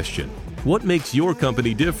this question: what makes your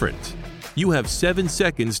company different? You have 7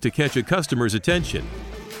 seconds to catch a customer's attention.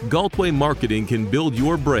 Galtway Marketing can build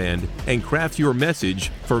your brand and craft your message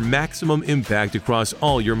for maximum impact across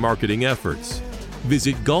all your marketing efforts.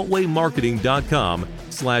 Visit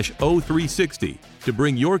galtwaymarketing.com/O360 to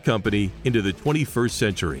bring your company into the 21st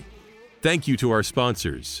century. Thank you to our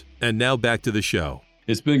sponsors. And now back to the show.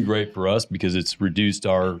 It's been great for us because it's reduced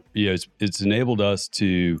our, it's enabled us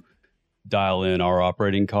to dial in our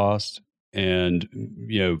operating costs and,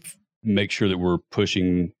 make sure that we're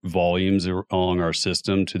pushing volumes along our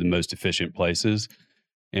system to the most efficient places.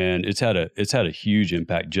 And it's had a huge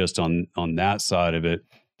impact just on that side of it.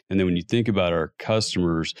 And then when you think about our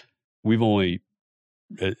customers,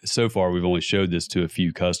 so far we've only showed this to a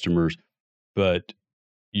few customers, but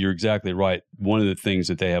you're exactly right. One of the things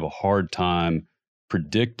that they have a hard time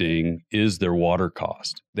predicting is their water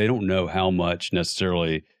cost. They don't know how much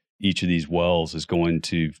necessarily each of these wells is going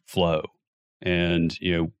to flow. And,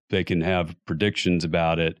 they can have predictions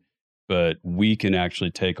about it, but we can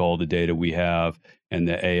actually take all the data we have and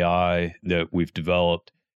the AI that we've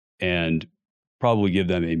developed and probably give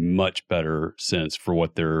them a much better sense for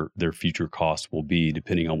what their future costs will be,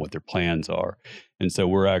 depending on what their plans are. And so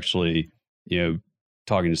we're actually,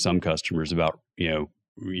 talking to some customers about,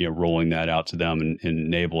 rolling that out to them and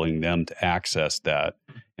enabling them to access that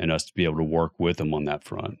and us to be able to work with them on that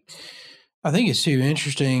front. I think it's too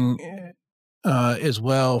interesting as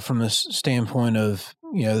well from the standpoint of,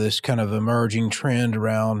 this kind of emerging trend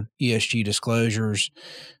around ESG disclosures.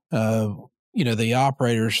 The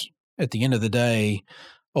operators at the end of the day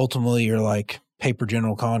ultimately are like paper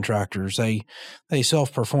general contractors. They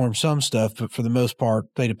self-perform some stuff, but for the most part,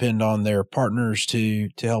 they depend on their partners to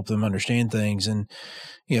help them understand things. And,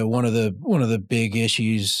 one of the big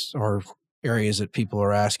issues or areas that people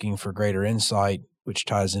are asking for greater insight, which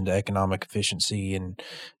ties into economic efficiency and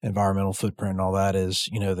environmental footprint and all that, is,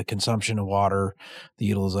 the consumption of water, the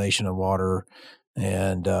utilization of water,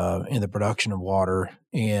 and the production of water.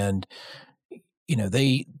 And,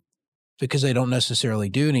 because they don't necessarily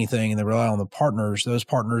do anything and they rely on the partners, those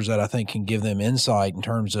partners that I think can give them insight in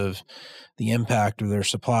terms of the impact of their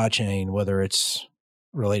supply chain, whether it's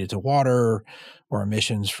related to water or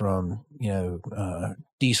emissions from,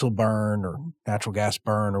 diesel burn or natural gas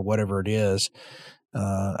burn or whatever it is.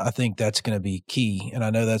 I think that's going to be key. And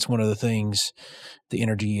I know that's one of the things the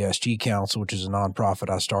Energy ESG Council, which is a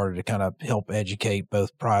nonprofit I started to kind of help educate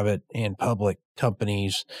both private and public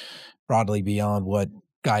companies broadly beyond what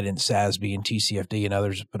guidance SASB and TCFD and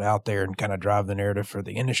others have put out there and kind of drive the narrative for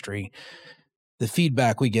the industry. The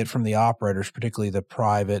feedback we get from the operators, particularly the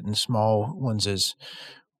private and small ones, is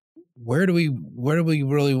how are we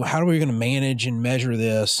going to manage and measure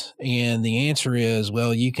this? And the answer is,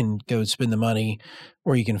 well, you can go spend the money,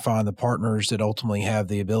 or you can find the partners that ultimately have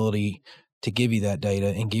the ability to give you that data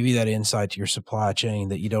and give you that insight to your supply chain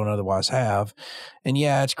that you don't otherwise have. And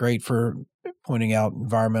yeah, it's great for pointing out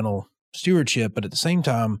environmental stewardship, but at the same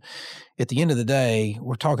time, at the end of the day,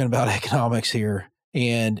 we're talking about economics here.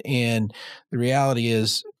 And the reality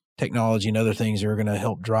is technology and other things are going to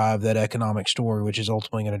help drive that economic story, which is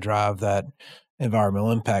ultimately going to drive that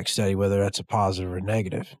environmental impact study, whether that's a positive or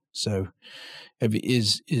negative. So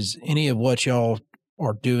is any of what y'all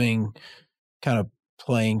are doing kind of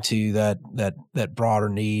playing to that broader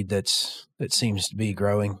need that seems to be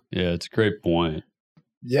growing? Yeah, it's a great point.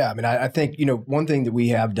 Yeah, I mean, I think, one thing that we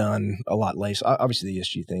have done a lot less, obviously the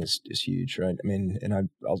ESG thing is huge, right? I mean, and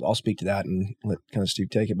I'll speak to that and let kind of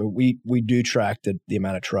Steve take it, but we do track the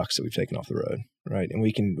amount of trucks that we've taken off the road, right? And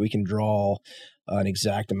we can draw an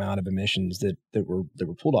exact amount of emissions that were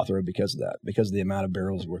pulled off the road because of that, because of the amount of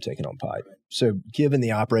barrels that we're taking on pipe. So giving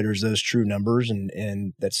the operators those true numbers,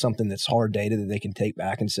 and that's something that's hard data that they can take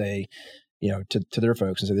back and say, to their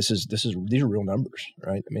folks and say, these are real numbers,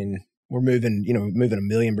 right? I mean, we're moving 1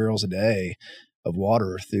 million barrels a day of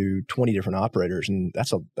water through 20 different operators, and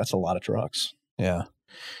that's a lot of trucks. Yeah,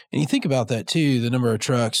 and you think about that too, the number of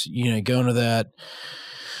trucks, going to that,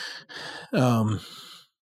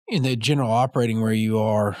 in the general operating where you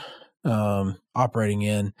are operating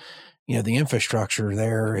in, the infrastructure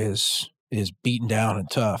there is beaten down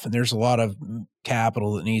and tough, and there's a lot of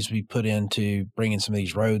capital that needs to be put into bringing some of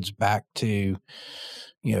these roads back to,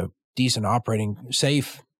 decent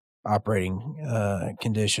safe operating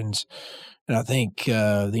conditions. And I think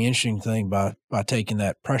the interesting thing by taking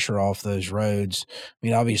that pressure off those roads, I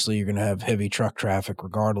mean, obviously you're going to have heavy truck traffic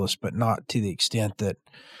regardless, but not to the extent that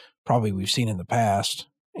probably we've seen in the past.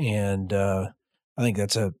 And I think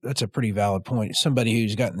that's a pretty valid point. Somebody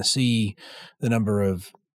who's gotten to see the number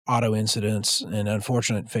of auto incidents and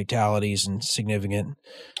unfortunate fatalities and significant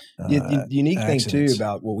the unique accidents. Thing too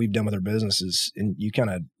about what we've done with our business is, and you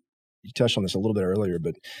touched on this a little bit earlier,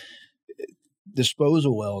 but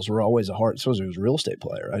disposal wells were always it was a real estate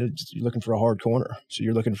play, right? You're looking for a hard corner. So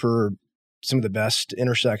you're looking for some of the best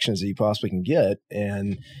intersections that you possibly can get.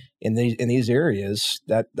 And in these areas,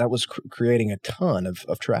 that was creating a ton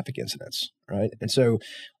of traffic incidents, right? And so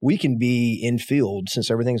we can be in field, since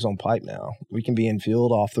everything's on pipe now, we can be in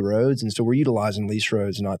field off the roads. And so we're utilizing lease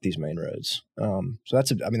roads, not these main roads. So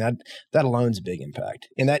that alone is a big impact.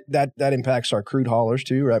 And that impacts our crude haulers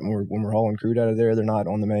too, right? When we're hauling crude out of there, they're not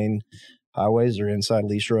on the main highways, they're inside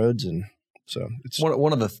lease roads. And so it's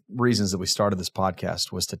one of the reasons that we started this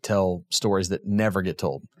podcast was to tell stories that never get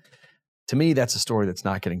told. To me, that's a story that's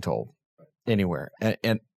not getting told anywhere.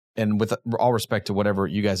 And with all respect to whatever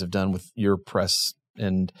you guys have done with your press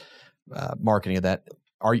and marketing of that,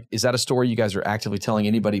 is that a story you guys are actively telling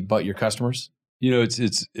anybody but your customers?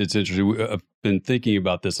 It's interesting. I've been thinking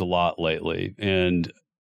about this a lot lately. And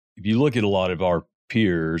if you look at a lot of our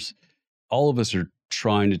peers, all of us are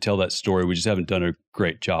trying to tell that story. We just haven't done a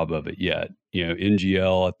great job of it yet.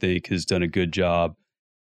 NGL, I think, has done a good job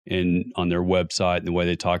on their website and the way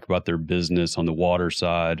they talk about their business on the water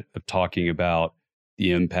side of talking about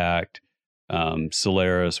the impact.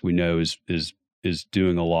 Solaris, we know, is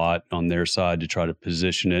doing a lot on their side to try to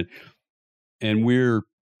position it. And we're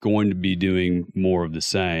going to be doing more of the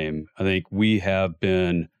same. I think we have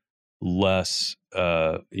been less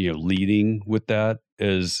leading with that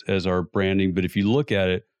as our branding. But if you look at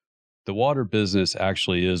it, the water business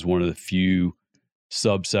actually is one of the few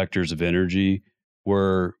subsectors of energy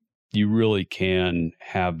where you really can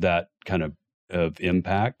have that kind of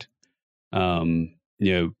impact. I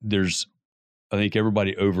think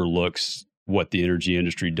everybody overlooks what the energy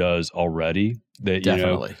industry does already. That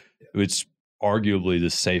Definitely. It's arguably the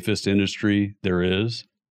safest industry there is.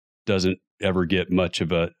 Doesn't ever get much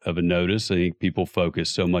of a notice. I think people focus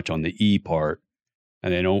so much on the E part,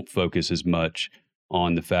 and they don't focus as much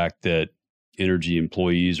on the fact that energy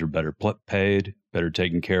employees are better paid, better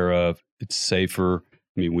taken care of. It's safer.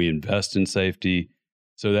 I mean, we invest in safety.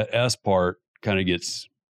 So that S part kind of gets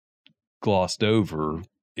glossed over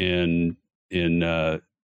in them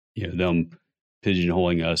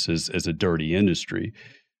pigeonholing us as a dirty industry.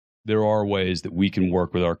 There are ways that we can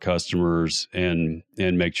work with our customers and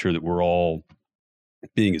make sure that we're all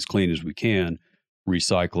being as clean as we can.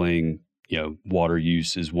 Recycling, water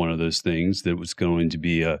use is one of those things that was going to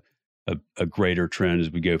be a greater trend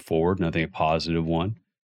as we go forward, and I think a positive one.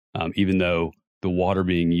 Even though the water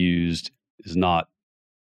being used it's not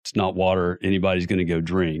water anybody's going to go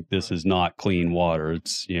drink. This is not clean water.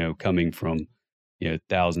 It's coming from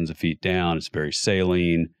thousands of feet down. It's very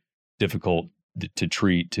saline, difficult to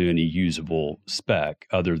treat to any usable spec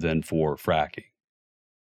other than for fracking.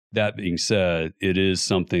 That being said, it is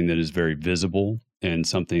something that is very visible and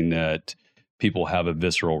something that people have a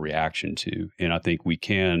visceral reaction to. And I think we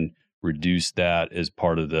can reduce that as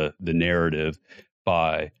part of the narrative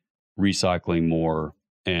by recycling more.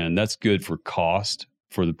 And that's good for cost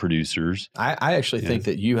for the producers. I actually think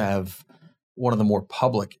that you have one of the more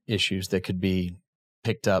public issues that could be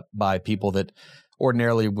picked up by people that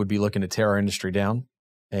ordinarily would be looking to tear our industry down.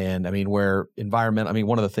 And I mean, where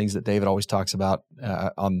one of the things that David always talks about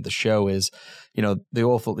on the show is, the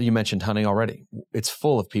oil field, you mentioned hunting already. It's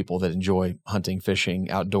full of people that enjoy hunting, fishing,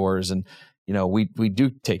 outdoors. And we do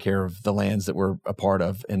take care of the lands that we're a part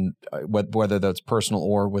of, and whether that's personal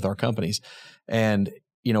or with our companies. And,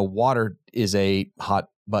 water is a hot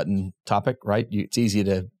button topic, right? It's easy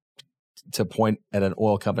to point at an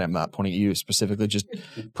oil company. I'm not pointing at you specifically, just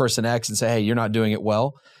person X, and say, hey, you're not doing it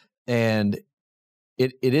well. And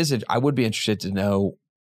I would be interested to know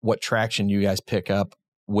what traction you guys pick up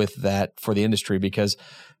with that for the industry, because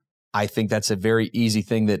I think that's a very easy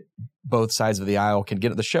thing that both sides of the aisle can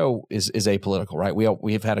get. The show is apolitical, right?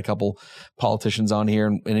 We've had a couple politicians on here,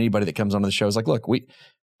 and anybody that comes onto the show is like, look,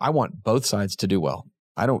 I want both sides to do well.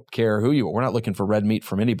 I don't care who you are. We're not looking for red meat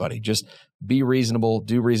from anybody. Just be reasonable,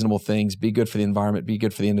 do reasonable things, be good for the environment, be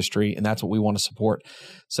good for the industry, and that's what we want to support.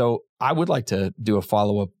 So I would like to do a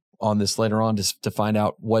follow-up on this later on to find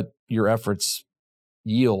out what your efforts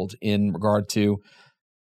yield in regard to,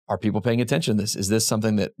 are people paying attention to this? Is this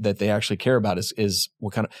something that they actually care about? Is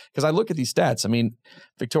what kind of, because I look at these stats. I mean,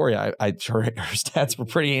 Victoria, her stats were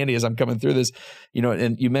pretty handy as I'm coming through this,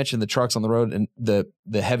 and you mentioned the trucks on the road and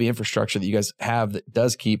the heavy infrastructure that you guys have that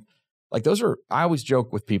does keep, like those are, I always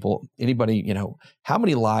joke with people, anybody, how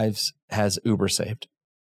many lives has Uber saved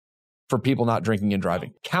for people not drinking and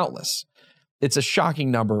driving? Countless. It's a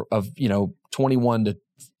shocking number of, 21 to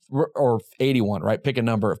or 81, right? Pick a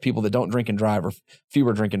number of people that don't drink and drive or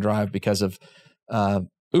fewer drink and drive because of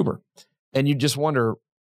Uber. And you just wonder,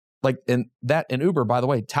 and Uber, by the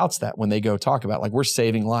way, touts that when they go talk about, we're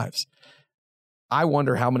saving lives. I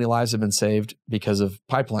wonder how many lives have been saved because of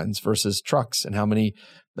pipelines versus trucks, and how many,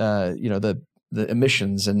 the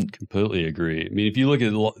emissions. And completely agree. I mean, if you look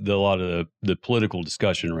at a lot of the political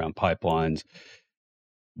discussion around pipelines,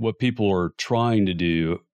 what people are trying to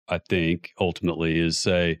do, I think, ultimately, is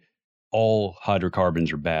say all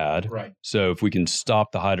hydrocarbons are bad. Right. So if we can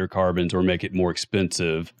stop the hydrocarbons or make it more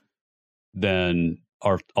expensive, then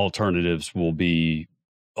our alternatives will be,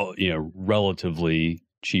 relatively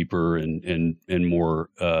cheaper and more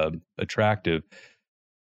attractive.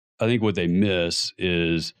 I think what they miss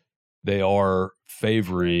is they are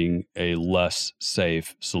favoring a less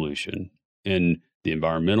safe solution in the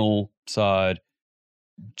environmental side,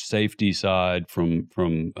 safety side, from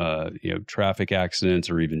traffic accidents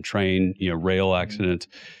or even rail accidents.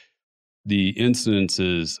 The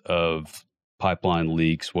incidences of pipeline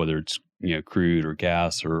leaks, whether it's crude or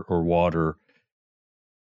gas or water,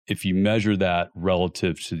 if you measure that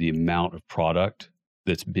relative to the amount of product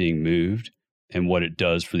that's being moved and what it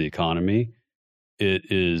does for the economy,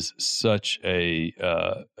 it is such a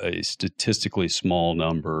statistically small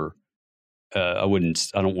number. I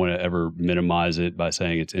don't want to ever minimize it by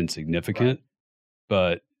saying it's insignificant,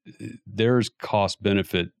 but there's cost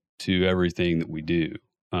benefit to everything that we do.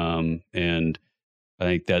 And I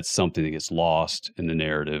think that's something that gets lost in the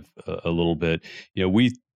narrative a little bit.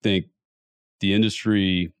 We think the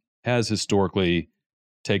industry has historically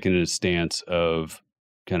taken a stance of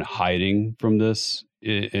kind of hiding from this.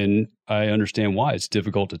 And I understand why. It's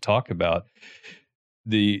difficult to talk about.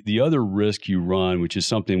 The other risk you run, which is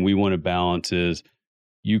something we want to balance, is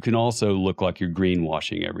you can also look like you're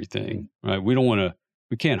greenwashing everything, right?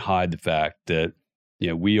 We can't hide the fact that,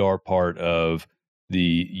 we are part of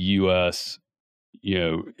the U.S.,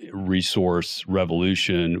 resource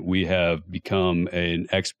revolution. We have become an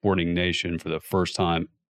exporting nation for the first time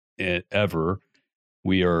ever.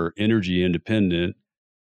 We are energy independent,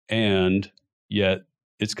 and yet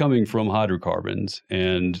it's coming from hydrocarbons,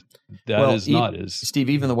 and that is not as... Steve,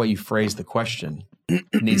 even the way you phrase the question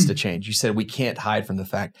needs to change. You said we can't hide from the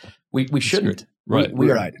fact. We shouldn't. Right.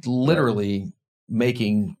 We are literally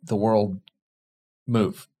making the world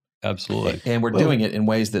move. Absolutely. And we're doing it in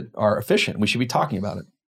ways that are efficient. We should be talking about it.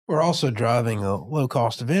 We're also driving a low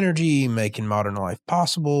cost of energy, making modern life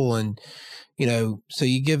possible. And, so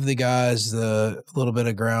you give the guys a little bit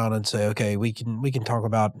of ground and say, okay, we can talk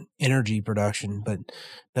about energy production, but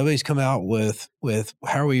nobody's come out with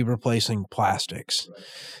how are we replacing plastics,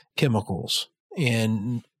 chemicals.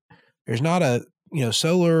 And there's not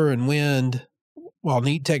solar and wind, while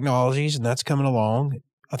neat technologies, and that's coming along.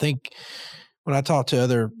 I think when I talk to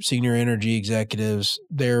other senior energy executives,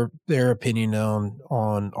 their opinion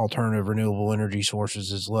on alternative renewable energy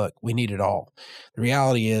sources is, look, we need it all. The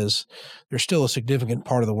reality is there's still a significant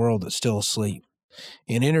part of the world that's still asleep.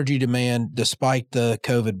 And energy demand, despite the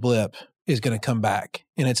COVID blip, is going to come back,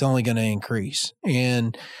 and it's only going to increase.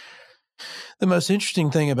 And the most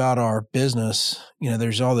interesting thing about our business,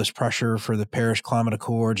 there's all this pressure for the Paris Climate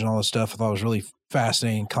Accords and all this stuff. I thought it was really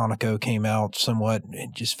fascinating. Conoco came out somewhat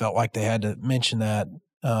and just felt like they had to mention that,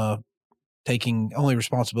 taking only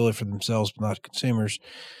responsibility for themselves but not consumers,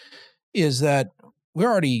 is that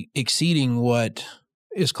we're already exceeding what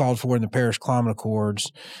is called for in the Paris Climate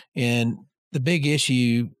Accords. And the big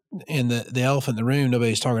issue and the elephant in the room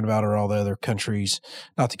nobody's talking about are all the other countries.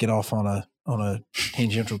 Not to get off on a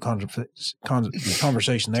tangential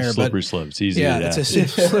conversation there, slippery slope. It's easy. Yeah, it's a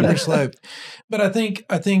slippery slope. But I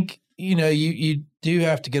think you do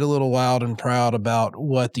have to get a little loud and proud about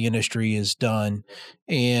what the industry has done,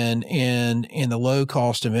 and the low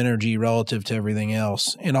cost of energy relative to everything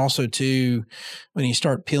else, and also too, when you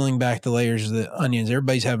start peeling back the layers of the onions,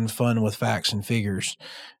 everybody's having fun with facts and figures,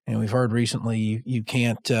 and we've heard recently you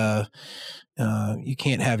can't have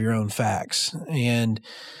your own facts, and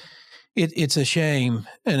it's a shame,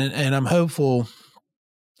 and I'm hopeful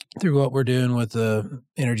through what we're doing with the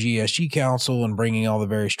Energy ESG Council and bringing all the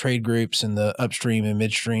various trade groups and the upstream and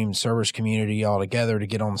midstream service community all together to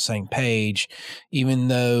get on the same page, even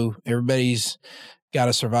though everybody's got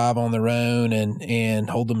to survive on their own and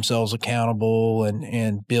hold themselves accountable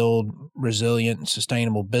and build resilient and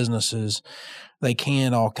sustainable businesses, they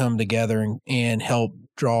can all come together and help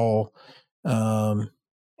draw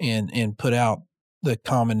and put out the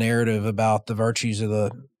common narrative about the virtues of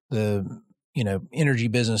the energy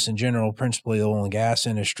business in general, principally the oil and gas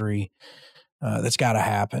industry. That's got to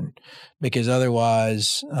happen, because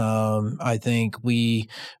otherwise, I think we,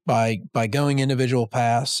 by going individual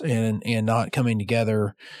paths and not coming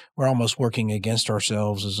together, we're almost working against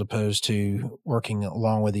ourselves as opposed to working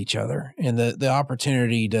along with each other. And the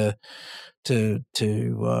opportunity to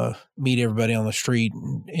meet everybody on the street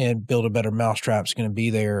and build a better mousetrap is going to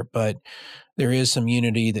be there, but there is some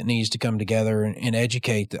unity that needs to come together and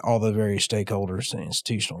educate all the various stakeholders, the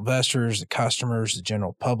institutional investors, the customers, the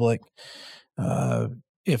general public.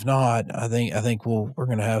 If not, I think we're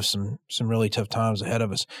going to have some really tough times ahead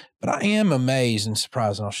of us. But I am amazed and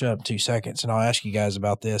surprised, and I'll shut up in 2 seconds, and I'll ask you guys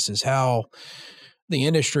about this, is how the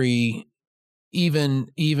industry,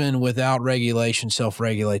 even without regulation,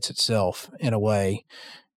 self-regulates itself in a way,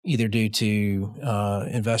 either due to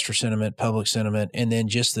investor sentiment, public sentiment, and then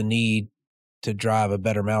just the need to drive a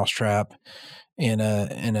better mousetrap in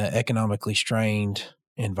an economically strained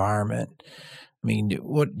environment. I mean,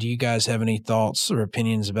 what do you guys have any thoughts or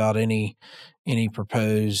opinions about any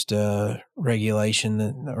proposed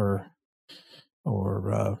regulation or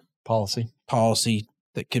policy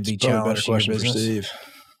that could be challenged in your business? Steve.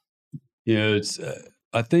 It's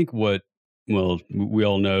I think we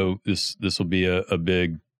all know this will be a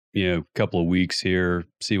big couple of weeks here,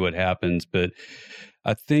 see what happens, but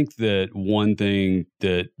I think that one thing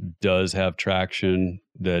that does have traction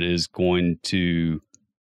that is going to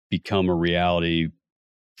become a reality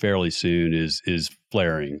fairly soon is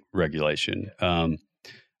flaring regulation. I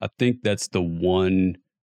think that's the one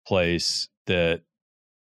place that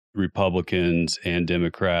Republicans and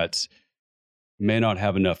Democrats may not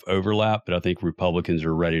have enough overlap, but I think Republicans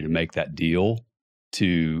are ready to make that deal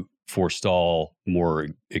to forestall more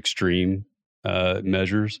extreme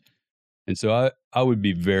measures. And so I would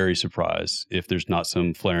be very surprised if there's not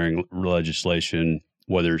some flaring legislation,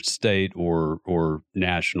 whether it's state or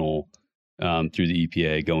national, through the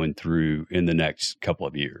EPA going through in the next couple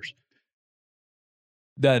of years.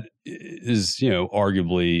 That is,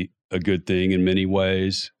 arguably a good thing in many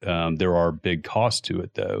ways. There are big costs to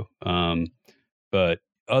it, though. But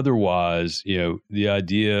otherwise, the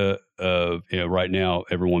idea of, right now,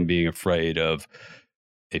 everyone being afraid of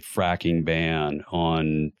a fracking ban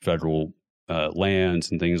on federal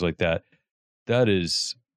lands and things like that, that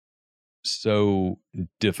is so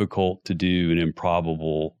difficult to do and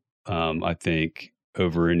improbable, I think,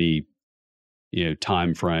 over any,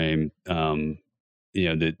 time frame,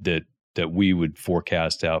 that we would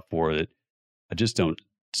forecast out for that. I just don't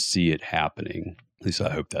see it happening. At least I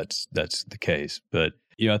hope that's the case. But,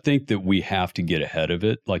 I think that we have to get ahead of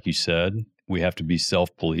it. Like you said, we have to be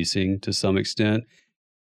self-policing to some extent.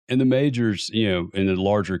 And the majors, and the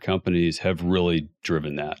larger companies have really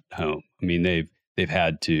driven that home. I mean, they've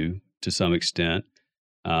had to some extent.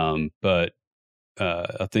 But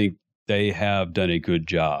I think they have done a good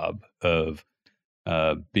job of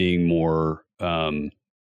being more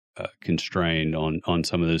constrained on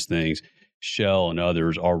some of those things. Shell and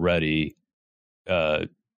others already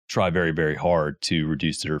try very, very hard to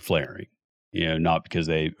reduce their flaring, not because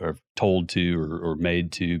they are told to or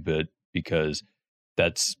made to, but because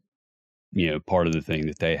that's, part of the thing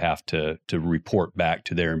that they have to report back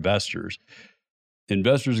to their investors.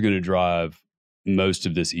 Investors are going to drive most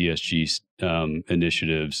of this ESG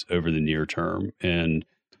initiatives over the near term, and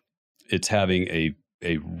it's having a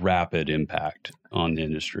rapid impact on the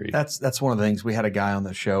industry. That's one of the things. We had a guy on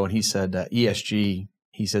the show, and he said ESG.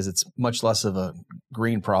 He says it's much less of a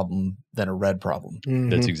green problem than a red problem. Mm-hmm.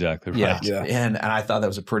 That's exactly right. Yeah. And I thought that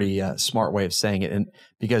was a pretty smart way of saying it, and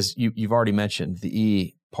because you've already mentioned the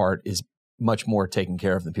E part is much more taken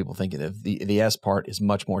care of than people think it is. The S part is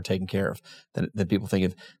much more taken care of than people think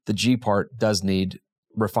of. The G part does need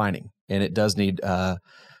refining, and it does need,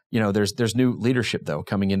 there's new leadership though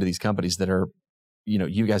coming into these companies that are,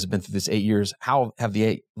 you guys have been through this 8 years. How have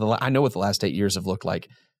I know what the last 8 years have looked like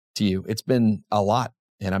to you. It's been a lot,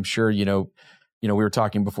 and I'm sure we were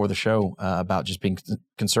talking before the show about just being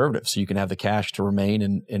conservative so you can have the cash to remain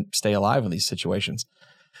and stay alive in these situations.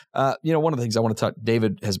 One of the things I want to talk,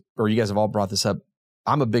 David you guys have all brought this up.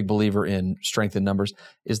 I'm a big believer in strength in numbers.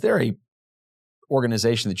 Is there a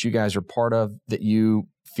organization that you guys are part of that you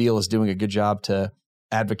feel is doing a good job to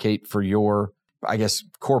advocate for your, I guess,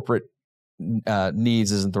 corporate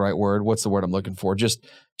needs isn't the right word. What's the word I'm looking for? Just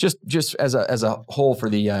as a whole for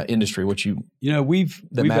the industry, what we've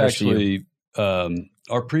actually,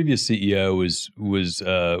 our previous CEO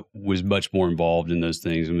was much more involved in those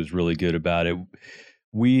things and was really good about it.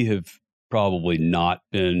 We have probably not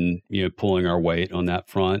been, pulling our weight on that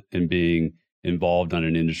front and being involved on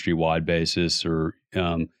an industry-wide basis,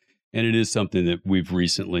 and it is something that we've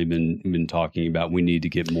recently been talking about. We need to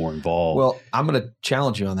get more involved. Well, I'm going to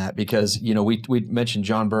challenge you on that because, we mentioned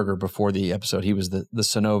John Berger before the episode. He was the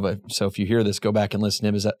Sonova. So if you hear this, go back and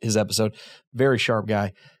listen to his episode. Very sharp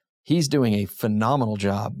guy. He's doing a phenomenal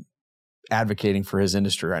job advocating for his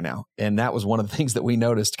industry right now. And that was one of the things that we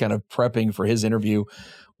noticed kind of prepping for his interview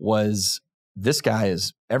was this guy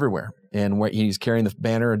is everywhere and where he's carrying the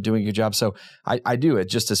banner and doing a good job. So I do it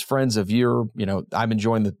just as friends of I'm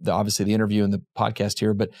enjoying the obviously the interview and the podcast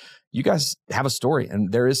here, but you guys have a story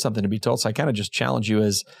and there is something to be told. So I kind of just challenge you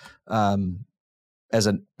as a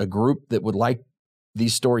group that would like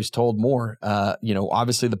these stories told more.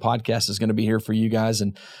 Obviously the podcast is going to be here for you guys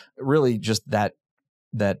and really just that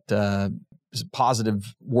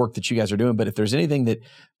positive work that you guys are doing. But if there's anything that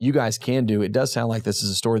you guys can do, it does sound like this is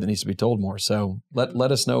a story that needs to be told more. So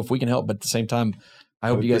let us know if we can help. But at the same time, I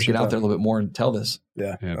hope you guys get out there a little bit more and tell this.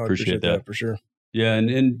 Yeah, I appreciate that for sure. Yeah.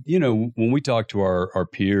 And when we talk to our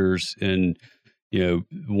peers and, the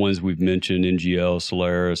ones we've mentioned, NGL,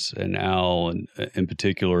 Solaris, and Al, and in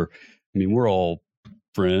particular, I mean, we're all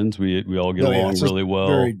friends. We all get along really well.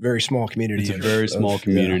 Very, very small community. It's a very small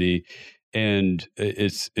community. Yeah. And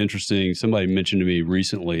it's interesting. Somebody mentioned to me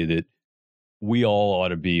recently that we all ought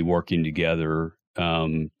to be working together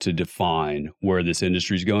to define where this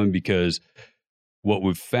industry is going, because what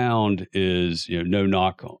we've found is, no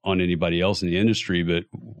knock on anybody else in the industry, but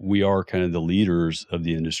we are kind of the leaders of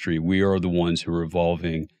the industry. We are the ones who are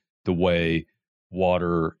evolving the way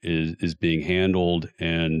water is being handled,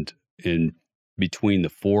 and in between the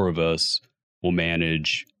four of us, we'll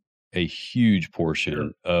manage a huge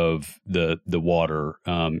portion of the water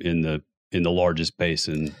in the largest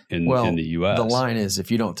basin in the U.S. The line is, if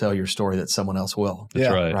you don't tell your story, that someone else will. That's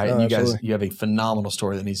right. Right. And you have a phenomenal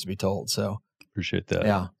story that needs to be told. So appreciate that.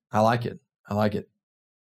 Yeah, I like it.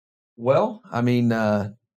 Well, I mean,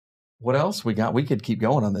 what else we got? We could keep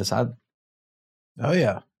going on this. Oh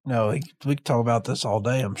yeah. No, we could talk about this all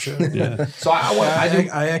day, I'm sure. Yeah. So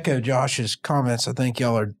I echo Josh's comments. I think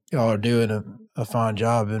y'all are doing a fine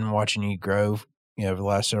job in watching you grow, over the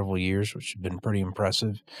last several years, which has been pretty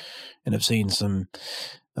impressive. And I've seen some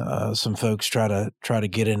folks try to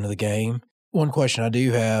get into the game. One question I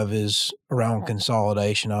do have is around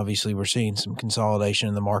consolidation. Obviously, we're seeing some consolidation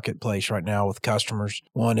in the marketplace right now with customers.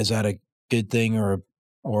 One, is that a good thing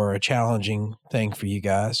or a challenging thing for you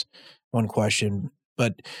guys? One question.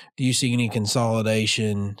 But do you see any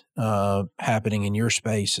consolidation happening in your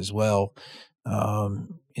space as well?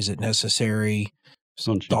 Is it necessary?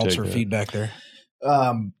 Some thoughts or feedback there?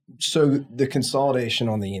 So the consolidation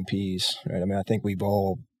on the E&Ps, right? I mean, I think we've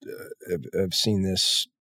all have seen this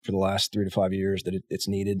for the last 3 to 5 years that it's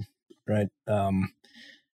needed, right?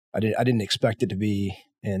 I didn't expect it to be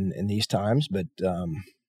in these times, but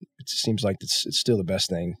it seems like it's still the best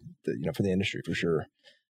thing for the industry for sure.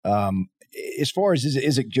 As far as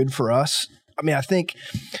is it good for us? I mean, I think,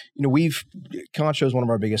 Concho is one of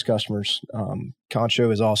our biggest customers.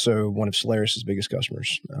 Concho is also one of Solaris's biggest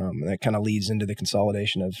customers. And that kind of leads into the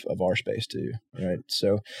consolidation of our space too, right?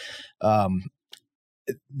 So,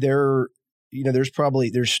 there's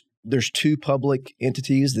two public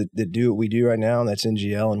entities that do what we do right now, and that's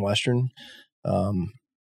NGL and Western.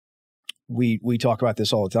 We talk about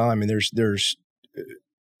this all the time, and there's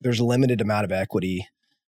a limited amount of equity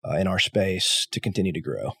in our space to continue to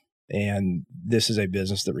grow. And this is a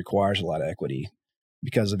business that requires a lot of equity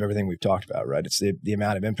because of everything we've talked about, right? It's the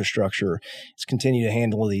amount of infrastructure. It's continue to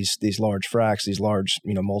handle these large fracs, these large,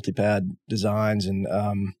 multi-pad designs. And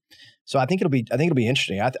So I think it'll be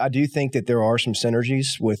interesting. I do think that there are some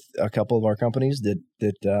synergies with a couple of our companies that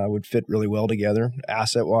would fit really well together.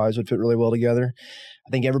 Asset wise, would fit really well together. I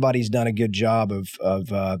think everybody's done a good job of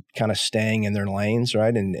kind of staying in their lanes,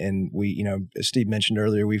 right? And we, as Steve mentioned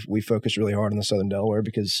earlier, we focused really hard on the Southern Delaware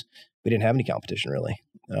because we didn't have any competition really.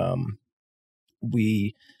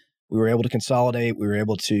 We were able to consolidate. We were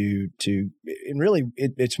able to and really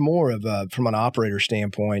it's more of from an operator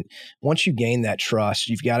standpoint. Once you gain that trust,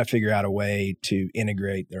 you've got to figure out a way to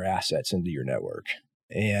integrate their assets into your network.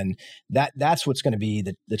 And that's what's going to be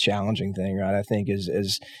the challenging thing, right? I think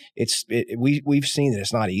we've seen that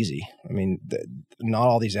it's not easy. I mean, not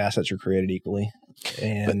all these assets are created equally.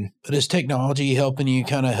 And but is technology helping you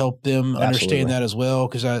kind of help them understand that as well?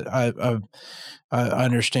 Because I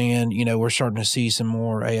understand, we're starting to see some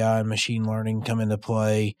more AI and machine learning come into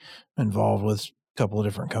play, involved with a couple of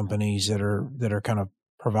different companies that are kind of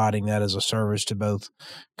providing that as a service to both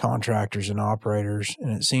contractors and operators.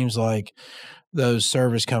 And it seems like those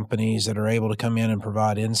service companies that are able to come in and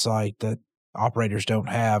provide insight that operators don't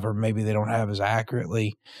have, or maybe they don't have as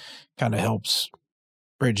accurately, kind of helps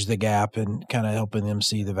bridge the gap and kind of helping them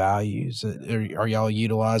see the values. Are y'all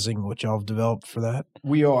utilizing what y'all have developed for that?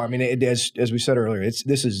 We are. I mean, as we said earlier,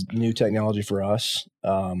 this is new technology for us.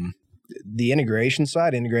 The integration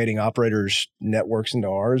side, integrating operators' networks into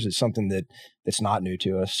ours, is something that's not new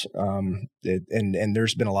to us. And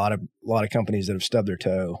there's been a lot of companies that have stubbed their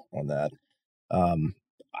toe on that.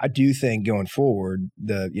 I do think going forward,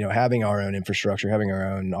 having our own infrastructure, having our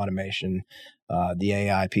own automation, the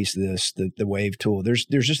AI piece of this, the Wave tool, there's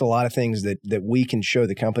just a lot of things that we can show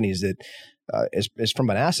the companies that, as from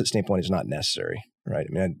an asset standpoint, is not necessary, right?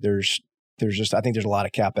 I mean, I think there's a lot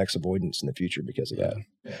of CapEx avoidance in the future because of that.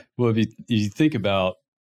 Yeah. Well, if you think about,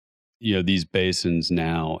 these basins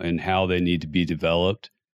now and how they need to be developed,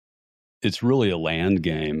 it's really a land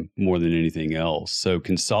game more than anything else. So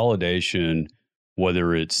consolidation,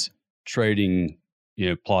 whether it's trading,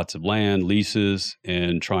 plots of land, leases,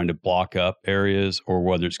 and trying to block up areas, or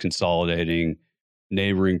whether it's consolidating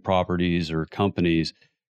neighboring properties or companies,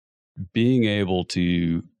 being able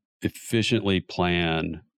to efficiently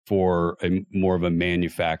plan for more of a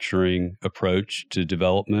manufacturing approach to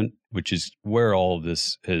development, which is where all of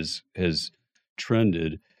this has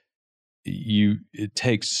trended. It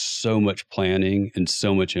takes so much planning and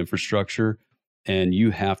so much infrastructure, and you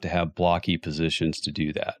have to have blocky positions to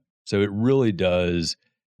do that. So it really does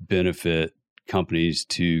benefit companies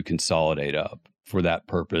to consolidate up for that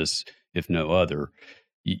purpose, if no other.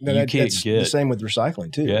 You can't get the same with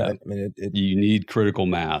recycling too. Yeah, right? I mean, you need critical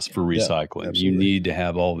mass for recycling. You need to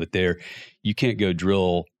have all of it there. You can't go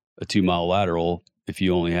drill a 2-mile lateral if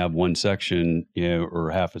you only have one section,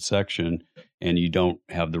 or half a section, and you don't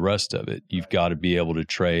have the rest of it. You've got to be able to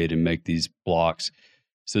trade and make these blocks.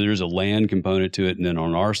 So there's a land component to it, and then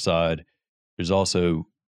on our side, there's also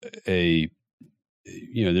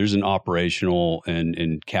there's an operational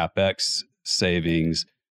and CapEx savings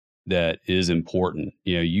that is important.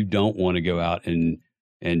 You don't want to go out and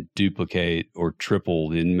duplicate or triple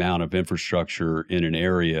the amount of infrastructure in an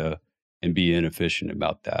area and be inefficient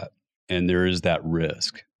about that. And there is that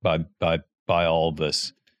risk by all of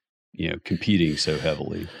us, competing so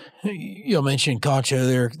heavily. You'll mention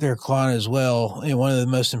Concho, their client as well. And one of the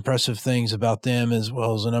most impressive things about them, as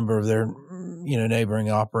well as a number of their,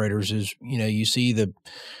 neighboring operators, is, you see the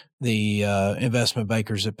investment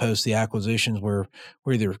bankers that post the acquisitions where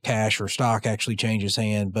either cash or stock actually changes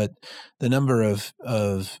hand, but the number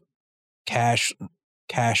of cash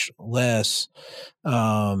less,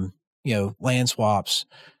 land swaps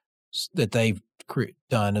that they've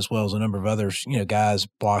done, as well as a number of others, guys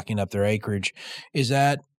blocking up their acreage,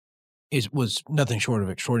 was nothing short of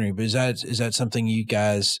extraordinary. But is that something you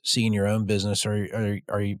guys see in your own business, or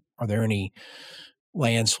are there any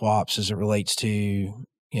land swaps as it relates to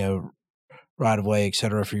right of way, et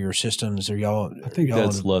cetera, for your systems? Or y'all? I think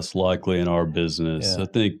that's less likely in our business. Yeah. I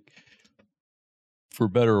think, for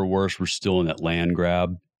better or worse, we're still in that land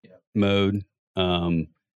grab mode.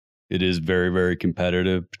 It is very, very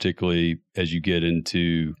competitive, particularly as you get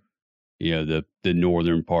into the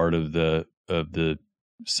northern part of the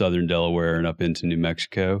southern Delaware and up into New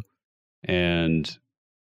Mexico, and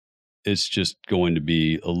it's just going to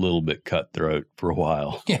be a little bit cutthroat for a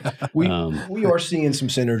while. Yeah, we are seeing some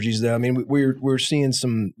synergies though. I mean, we're seeing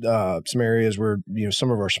some areas where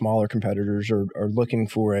some of our smaller competitors are looking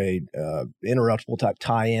for a interruptible type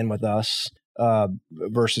tie-in with us,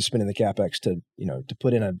 versus spending the CapEx to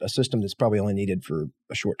put in a system that's probably only needed for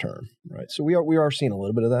a short term, right? So we are seeing a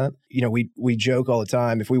little bit of that. We joke all the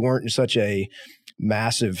time, if we weren't in such a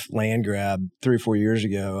massive land grab 3 or 4 years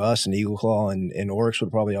ago, us and Eagle Claw and Oryx would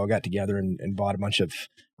have probably all got together and bought a bunch of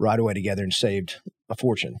right-of-way together and saved a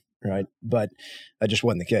fortune, right? But that just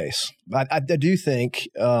wasn't the case. I do think,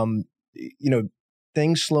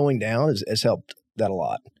 things slowing down has helped that a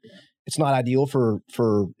lot. It's not ideal for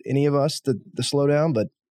any of us, the slowdown, but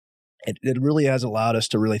it really has allowed us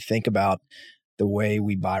to really think about the way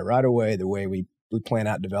we buy right-of-way, the way we plan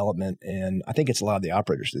out development. And I think it's allowed the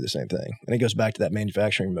operators to do the same thing. And it goes back to that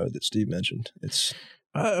manufacturing mode that Steve mentioned.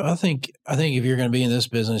 I think if you're going to be in this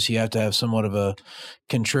business, you have to have somewhat of a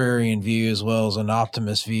contrarian view as well as an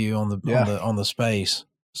optimist view on the space.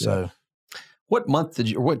 So, what month did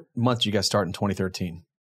you guys start in 2013?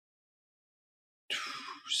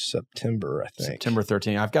 September, I think. September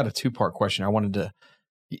 13. I've got a 2-part question. I wanted to,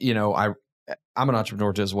 I'm an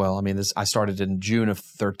entrepreneur as well. I mean, I started in June of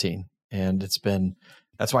 13. And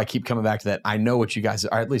that's why I keep coming back to that. I know what you guys,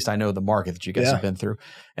 or at least I know the market that you guys have been through.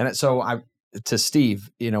 And so to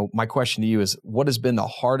Steve, my question to you is, what has been the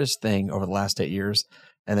hardest thing over the last 8 years?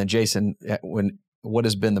 And then Jason, what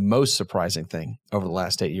has been the most surprising thing over the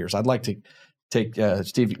last 8 years? I'd like to take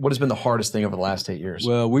Steve. What has been the hardest thing over the last 8 years?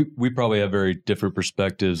 Well, we probably have very different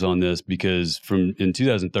perspectives on this because in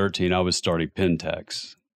 2013, I was starting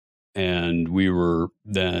Pentex, and we were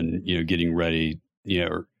then getting ready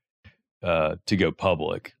to go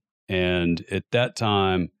public. And at that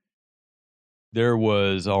time, there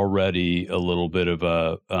was already a little bit of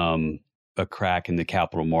a crack in the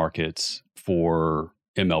capital markets for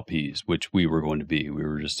MLPs, which we were going to be. We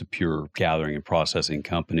were just a pure gathering and processing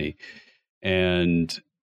company. And,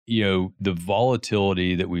 the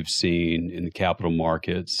volatility that we've seen in the capital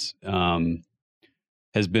markets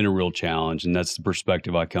has been a real challenge. And that's the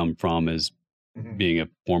perspective I come from as being a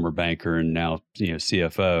former banker and now,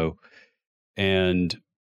 CFO. And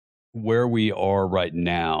where we are right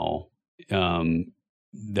now,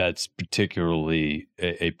 that's particularly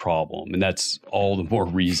a problem. And that's all the more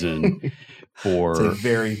reason for... It's a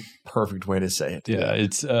very perfect way to say it. Yeah,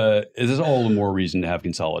 it's all the more reason to have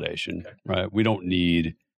consolidation, right? We don't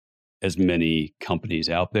need as many companies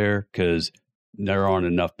out there because there aren't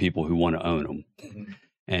enough people who want to own them.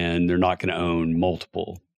 And they're not going to own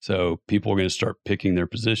multiple. So people are going to start picking their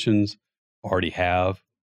positions, already have.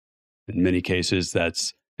 In many cases,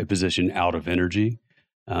 that's a position out of energy.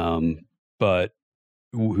 But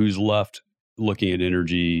who's left looking at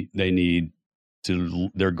energy,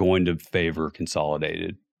 they're going to favor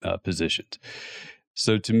consolidated positions.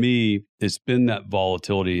 So to me, it's been that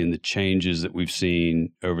volatility and the changes that we've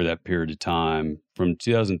seen over that period of time from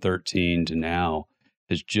 2013 to now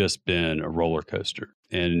has just been a roller coaster.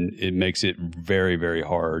 And it makes it very, very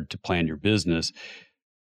hard to plan your business.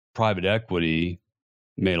 Private equity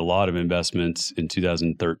made a lot of investments in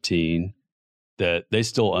 2013 that they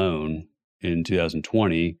still own in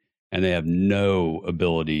 2020, and they have no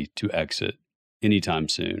ability to exit anytime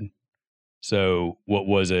soon. So what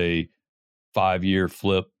was a 5-year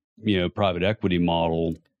flip, private equity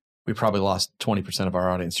model, we probably lost 20% of our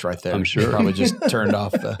audience right there. I'm sure. They probably just turned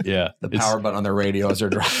off the power button on their radio as they're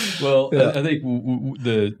driving. Well, I think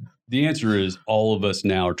the answer is all of us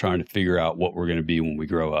now are trying to figure out what we're going to be when we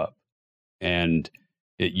grow up. And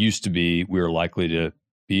it used to be we were likely to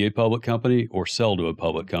be a public company or sell to a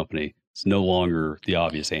public company. It's no longer the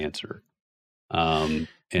obvious answer.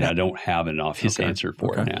 And I don't have an obvious answer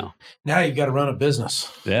for it now. Now you've got to run a business.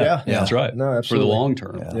 Yeah, that's right. No, absolutely. For the long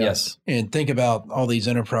term. Yeah. Yes. And think about all these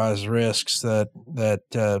enterprise risks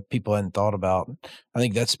that people hadn't thought about. I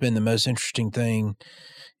think that's been the most interesting thing.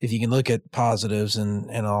 If you can look at positives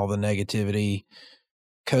and all the negativity,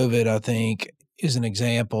 COVID, I think, is an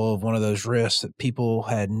example of one of those risks that people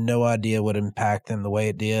had no idea would impact them the way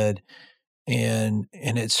it did. And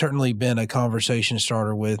it's certainly been a conversation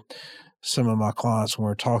starter with some of my clients when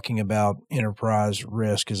we're talking about enterprise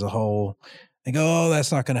risk as a whole. They go, "Oh,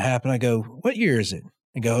 that's not going to happen." I go, "What year is it?"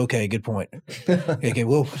 I go, "Okay, good point." Okay,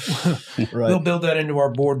 we'll build that into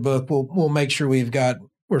our board book. We'll make sure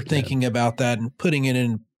we're thinking about that and putting it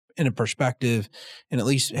in a perspective and at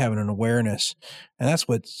least having an awareness. And that's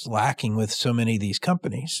what's lacking with so many of these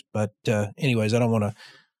companies. But anyways, I don't want to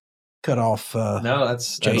cut off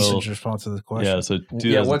that's Jason's response to the question. Yeah, so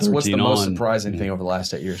what's the most surprising thing over the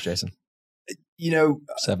last 8 years, Jason?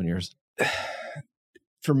 7 years.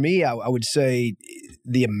 For me, I would say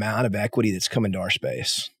the amount of equity that's come into our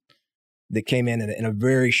space that came in a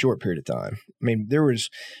very short period of time. I mean, there was,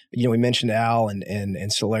 we mentioned Al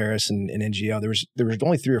and Solaris and NGO. There was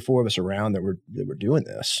only 3 or 4 of us around that were doing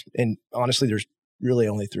this. And honestly, there's really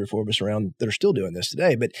only 3 or 4 of us around that are still doing this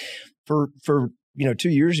today. But for 2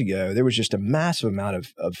 years ago, there was just a massive amount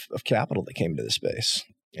of capital that came into the space.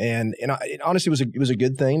 And it honestly was a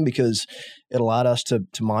good thing because it allowed us to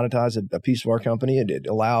monetize a piece of our company. It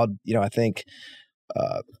allowed, I think,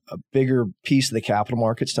 a bigger piece of the capital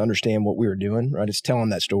markets to understand what we were doing, right? It's telling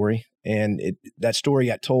that story. And that story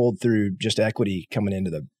got told through just equity coming into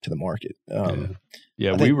the market.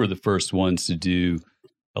 We were the first ones to do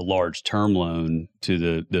a large term loan to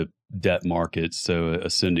the debt markets. So a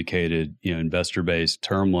syndicated, investor-based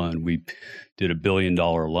term loan. We did $1 billion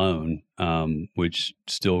loan, which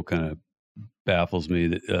still kind of baffles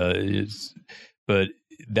me but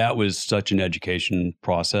that was such an education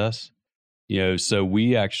process, so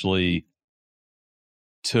we actually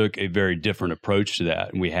took a very different approach to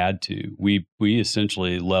that, and we had to. We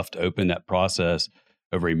essentially left open that process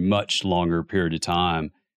over a much longer period of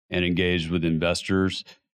time and engaged with investors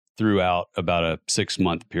throughout about a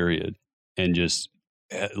 6-month period, and just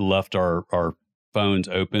left our phones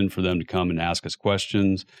open for them to come and ask us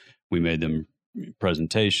questions. We made them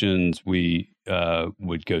presentations. We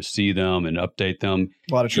would go see them and update them.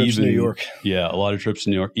 A lot of trips to New York. Yeah, a lot of trips to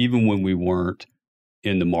New York, even when we weren't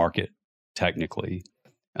in the market technically.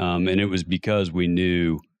 And it was because we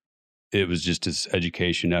knew it was just this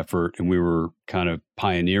education effort, and we were kind of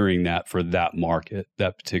pioneering that for that market,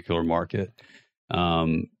 that particular market.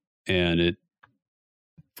 And it,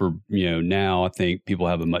 for, now I think people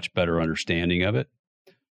have a much better understanding of it.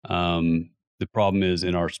 The problem is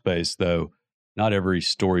in our space, though, not every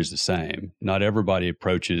story is the same. Not everybody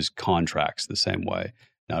approaches contracts the same way.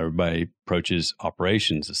 Not everybody approaches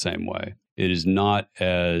operations the same way. It is not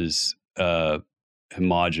as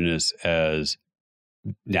homogenous as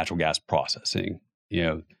natural gas processing.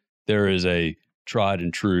 There is a tried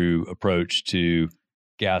and true approach to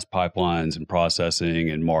gas pipelines and processing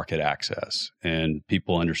and market access, and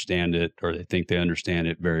people understand it, or they think they understand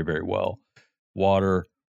it very, very well. Water,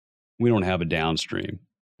 we don't have a downstream.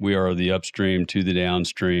 We are the upstream to the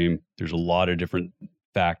downstream. There's a lot of different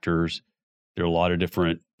factors. There are a lot of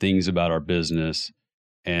different things about our business,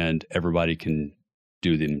 and everybody can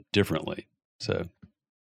do them differently. So,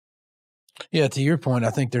 yeah, to your point, I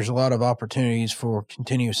think there's a lot of opportunities for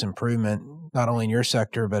continuous improvement, not only in your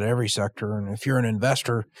sector, but every sector. And if you're an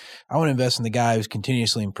investor, I want to invest in the guy who's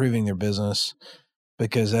continuously improving their business,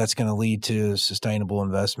 because that's going to lead to sustainable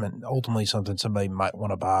investment, ultimately something somebody might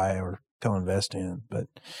want to buy or co-invest in. But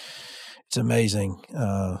it's amazing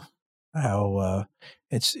how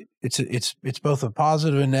it's both a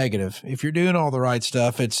positive and negative. If you're doing all the right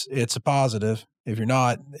stuff, it's a positive. If you're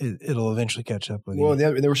not, it'll eventually catch up with you. Well,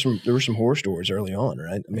 there were some horror stories early on,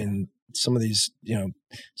 right? I mean, some of these,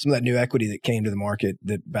 some of that new equity that came to the market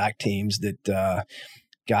that backed teams that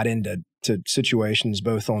got into situations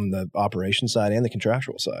both on the operation side and the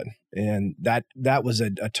contractual side, and that was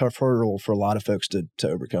a tough hurdle for a lot of folks to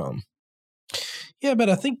overcome. Yeah, but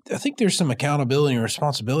I think there's some accountability and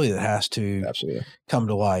responsibility that has to absolutely come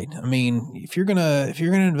to light. I mean, if you're gonna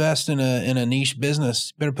invest in a niche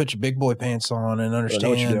business, you better put your big boy pants on and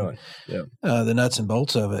understand what you're doing. The nuts and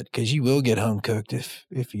bolts of it, because you will get home cooked if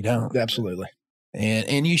you don't. Absolutely,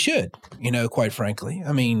 and you should, quite frankly.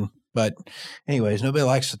 I mean, but anyways, nobody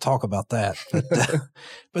likes to talk about that. But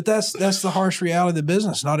but that's the harsh reality of the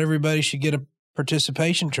business. Not everybody should get a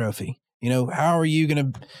participation trophy. How are you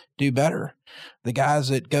going to do better? The guys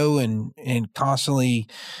that go and constantly,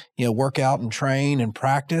 work out and train and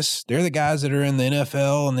practice, they're the guys that are in the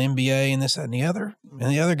NFL and the NBA and this, that, and the other.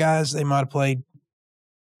 And the other guys, they might have played,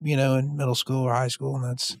 in middle school or high school, and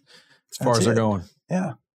that's as far as they're going.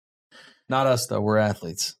 Yeah. Not us, though. We're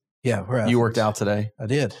athletes. Yeah, we're athletes. You worked out today. I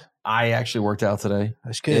did. I actually worked out today.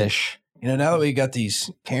 That's good. Ish. Now that we got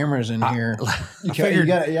these cameras in here, I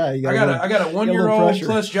got a 1-year-old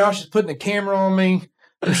plus Josh is putting a camera on me.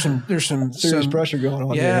 There's some serious pressure going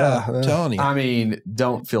on. Yeah, I'm telling you. I mean,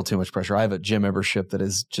 don't feel too much pressure. I have a gym membership that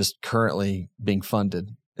is just currently being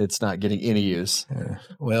funded. It's not getting any use. Yeah.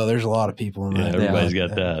 Well, there's a lot of people in that. Everybody's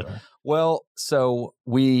got that. Well, so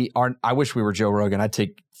I wish we were Joe Rogan. I'd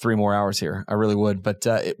take 3 more hours here. I really would. But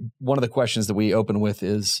one of the questions that we open with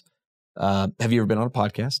is, have you ever been on a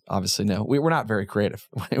podcast? Obviously, no. We're not very creative.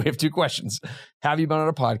 We have 2 questions. Have you been on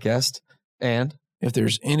a podcast? And if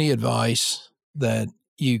there's any advice that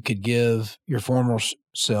you could give your former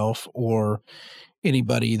self or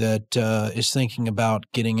anybody that is thinking about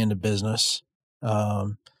getting into business,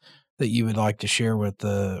 that you would like to share with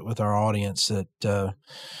our audience, that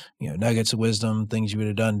nuggets of wisdom, things you would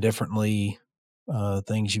have done differently,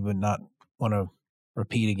 things you would not want to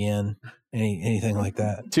repeat again, anything like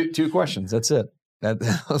that. 2 questions. That's it.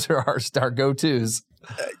 Those are our go-tos.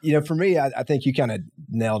 For me, I think you kind of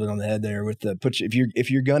nailed it on the head there with if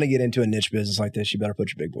you're going to get into a niche business like this, you better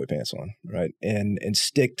put your big boy pants on, right? And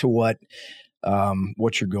stick to what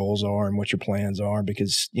what your goals are and what your plans are,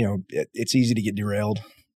 because, you know, it's easy to get derailed.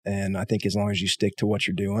 And I think as long as you stick to what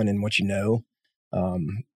you're doing and what you know,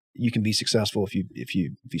 you can be successful if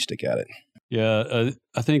you stick at it. Yeah,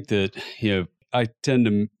 I think that, you know, I tend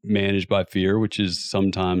to manage by fear, which is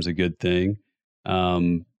sometimes a good thing.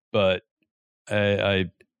 But I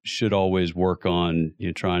should always work on, you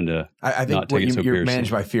know, trying to I think not take it so you're seriously.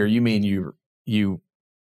 managed by fear. You mean you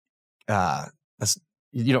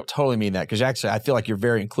don't totally mean that, because actually I feel like you're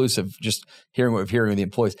very inclusive. Just hearing what we're hearing with the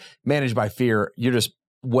employees, managed by fear. You're just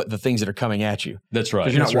what the things that are coming at you. That's right.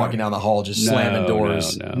 Because you're not That's right. walking down the hall just slamming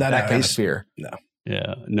doors. No. That kind of fear.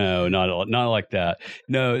 Yeah, no, not like that.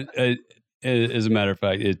 No, as a matter of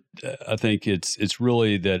fact, I think it's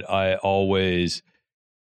really that I always,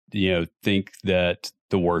 you know, think that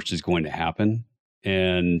the worst is going to happen,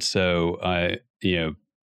 and so I, you know,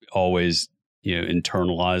 always, you know,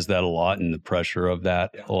 internalize that a lot and the pressure of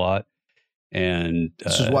that a lot. And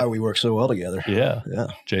This is why we work so well together. Yeah, Yeah.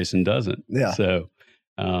 Jason doesn't. Yeah. So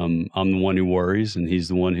I'm the one who worries, and he's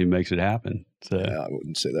the one who makes it happen. So Yeah, I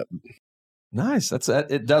wouldn't say that. Nice.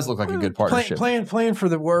 It does look like a good partnership. Plan for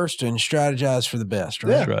the worst and strategize for the best,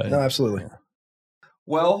 right? Yeah, That's right. no, absolutely.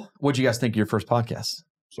 Well, what'd you guys think of your first podcast?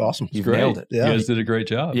 It's awesome. You've great. nailed it. Yeah. You guys did a great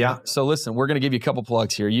job. Yeah. So listen, we're going to give you a couple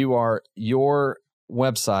plugs here. Your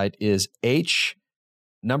website is H2O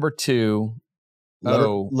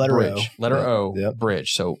Letter Bridge. O. Letter Yeah. O Yep.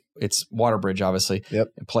 Bridge. So it's Waterbridge, obviously. Yep.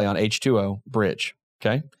 And play on H2O Bridge.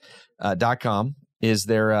 Okay. .com. Is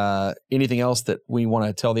there anything else that we want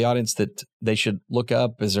to tell the audience that they should look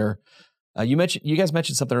up? Is there? You guys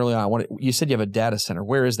mentioned something earlier on. You said you have a data center.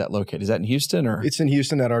 Where is that located? Is that in Houston or? It's in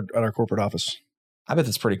Houston at our corporate office. I bet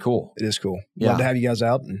that's pretty cool. It is cool. Yeah. Love to have you guys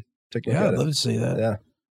out and take a look Yeah, at I'd love it. to see that. Yeah.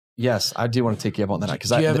 Yes, I do want to take you up on that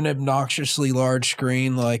because Do you have an obnoxiously large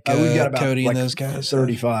screen like We've got about Cody like and those guys?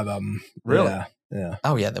 35 of them. Really? Yeah.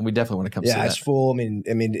 Oh yeah, then we definitely want to come see Yeah, that. it's full. I mean,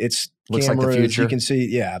 it's Looks like the cameras. future. You can see,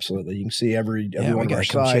 yeah, absolutely. You can see every Yeah, one we of our gotta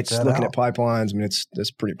come check sites, that looking out. at pipelines. I mean,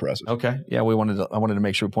 it's pretty impressive. Okay. Yeah, I wanted to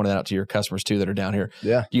make sure we pointed that out to your customers too that are down here.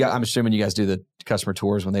 Yeah. I'm assuming you guys do the customer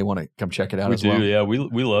tours when they want to come check it out We as do, well. yeah.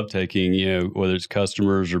 We love taking, you know, whether it's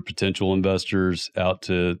customers or potential investors out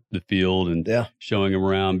to the field and Yeah. showing them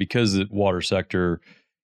around, because the water sector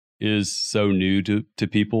is so new to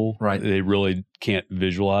people. Right. They really can't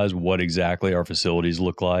visualize what exactly our facilities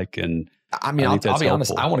look like. And I mean, I I'll think that's be honest.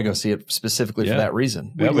 helpful. I want to go see it specifically for Yeah. that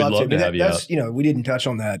reason. Yeah, we'd love to I mean, have you that's, out. you know, we didn't touch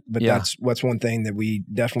on that, but Yeah. that's one thing that we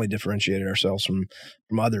definitely differentiated ourselves from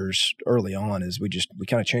others early on, is we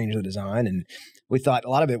kind of changed the design, and we thought a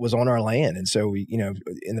lot of it was on our land. And so we, you know,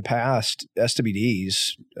 in the past,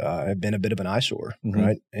 SWDs have been a bit of an eyesore, Mhm.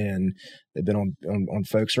 right? And they've been on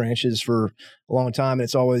folks' ranches for a long time. And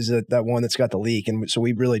it's always that one that's got the leak. And so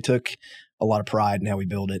we really took a lot of pride in how we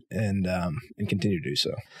build it and continue to do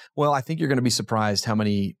so. Well, I think you're going to be surprised how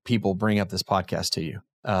many people bring up this podcast to you.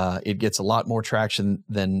 It gets a lot more traction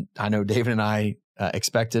than I know David and I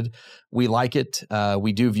expected. We like it.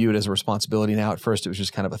 We do view it as a responsibility now. At first, it was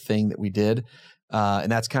just kind of a thing that we did.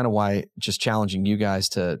 And that's kind of why just challenging you guys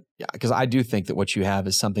because I do think that what you have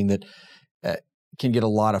is something that can get a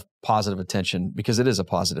lot of positive attention, because it is a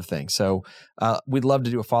positive thing. So we'd love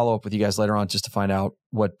to do a follow-up with you guys later on just to find out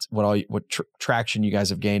what traction you guys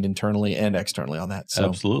have gained internally and externally on that. So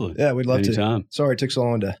absolutely. Yeah, we'd love Anytime. to. Sorry it took so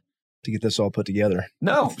long to get this all put together.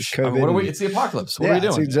 no, COVID it's the apocalypse. What are Yeah, we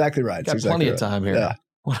doing? That's exactly right. Got That's plenty exactly of time here. Yeah.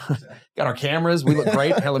 Got our cameras. We look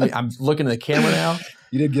great. Hell, I'm looking at the camera now.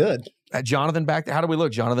 You did good. Jonathan back there. How do we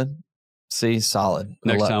look, Jonathan? See, solid.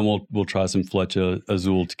 Next time we'll try some Flecha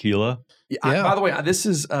Azul tequila. Yeah. By the way, this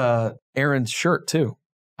is Aaron's shirt too.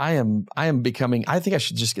 I am becoming. I think I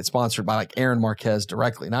should just get sponsored by like Aaron Marquez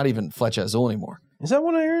directly, not even Flecha Azul anymore. Is that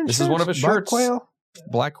one of Aaron's This shirts? is one of his Black shirts. Quail?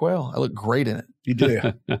 Black Quail. I look great in it. You do.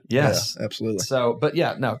 Yes. Yeah, absolutely. So, but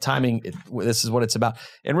yeah, no, timing, this is what it's about.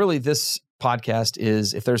 And really, this podcast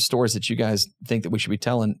is, if there's stories that you guys think that we should be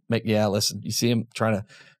telling, listen, you see him trying to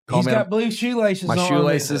call He's me got on blue shoelaces my on.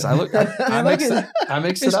 shoelaces. I mixed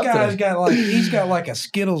This it up guy's today. got like a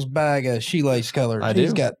Skittles bag of shoelace colors. I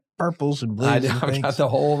He's do. got purples and blues. I and do. I've things. got the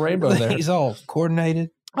whole rainbow there. He's all coordinated.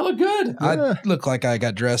 I look good. I look like I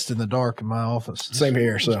got dressed in the dark in my office. Same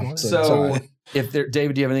here. So So, it's all right. David,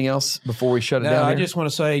 do you have anything else before we shut it No, down? I here? just want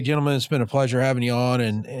to say, gentlemen, it's been a pleasure having you on,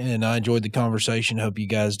 and I enjoyed the conversation. Hope you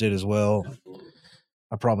guys did as well.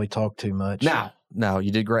 I probably talked too much. No,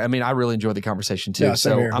 you did great. I mean, I really enjoyed the conversation too. Yeah,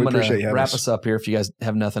 same So here. I'm We going appreciate you to having wrap us. us up here if you guys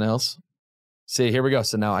have nothing else. See, here we go.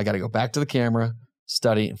 So now I got to go back to the camera,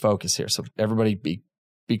 study, and focus here. So everybody be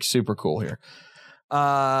super cool here.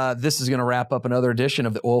 This is going to wrap up another edition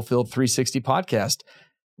of the Oilfield 360 podcast.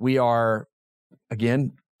 We are,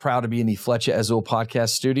 again, proud to be in the Fletcher Azul podcast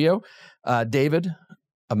studio. David,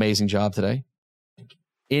 amazing job today.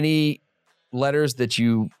 Any letters that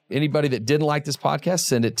anybody that didn't like this podcast,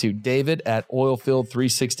 send it to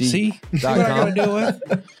David@oilfield360.com. See what I gotta do with?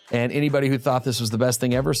 And anybody who thought this was the best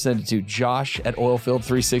thing ever, send it to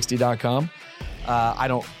Josh@oilfield360.com.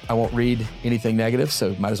 I won't read anything negative,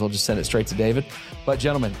 so might as well just send it straight to David. But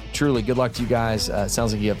gentlemen, truly good luck to you guys.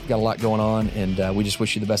 Sounds like you've got a lot going on, and we just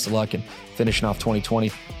wish you the best of luck in finishing off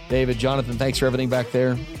 2020. David, Jonathan, thanks for everything back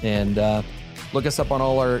there. And look us up on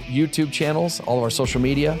all our YouTube channels, all of our social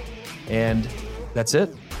media. And that's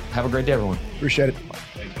it. Have a great day, everyone. Appreciate it.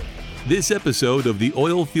 This episode of the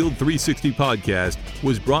Oilfield 360 podcast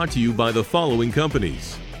was brought to you by the following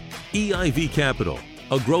companies. EIV Capital,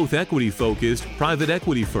 a growth equity-focused private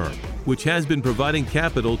equity firm, which has been providing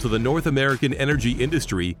capital to the North American energy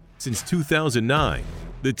industry since 2009.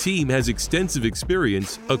 The team has extensive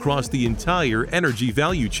experience across the entire energy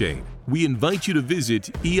value chain. We invite you to visit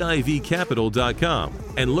EIVcapital.com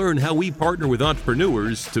and learn how we partner with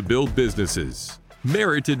entrepreneurs to build businesses.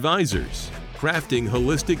 Merit Advisors, crafting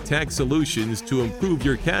holistic tax solutions to improve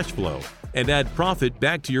your cash flow and add profit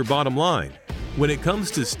back to your bottom line. When it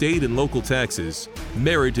comes to state and local taxes,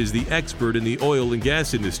 Merit is the expert in the oil and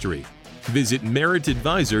gas industry. Visit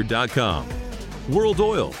meritadvisor.com. World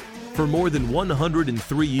Oil. For more than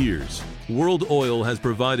 103 years, World Oil has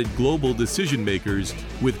provided global decision makers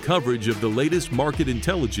with coverage of the latest market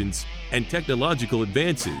intelligence and technological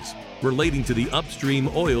advances relating to the upstream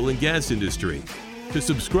oil and gas industry. To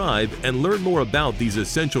subscribe and learn more about these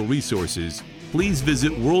essential resources, please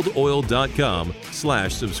visit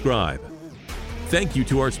worldoil.com/subscribe. Thank you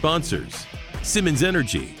to our sponsors, Simmons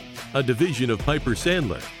Energy, a division of Piper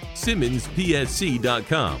Sandler,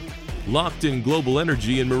 SimmonsPSC.com, Lockton Global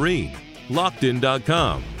Energy and Marine,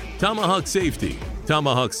 Lockton.com, Tomahawk Safety,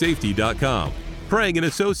 TomahawkSafety.com, Prang &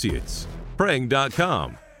 Associates,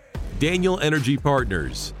 Prang.com, Daniel Energy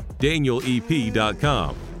Partners,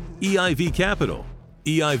 DanielEP.com, EIV Capital,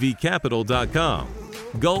 EIVcapital.com,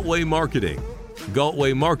 Galtway Marketing,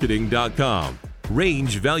 GaltwayMarketing.com,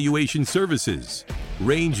 Range Valuation Services,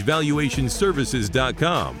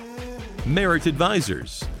 RangeValuationServices.com, Merit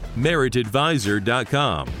Advisors,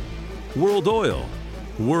 MEritAdvisor.com, World Oil,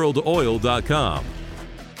 WorldOil.com,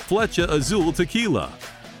 Fletcher Azul Tequila,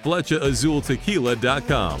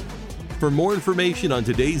 FletcherAzulTequila.com. For more information on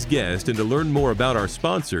today's guest and to learn more about our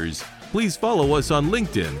sponsors, please follow us on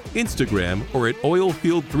LinkedIn, Instagram, or at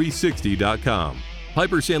oilfield360.com.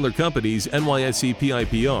 Piper Sandler Companies, NYSE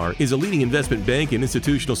PIPR, is a leading investment bank and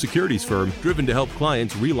institutional securities firm driven to help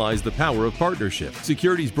clients realize the power of partnership.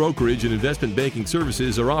 Securities brokerage and investment banking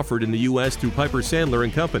services are offered in the U.S. through Piper Sandler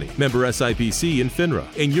 & Company, member SIPC and FINRA.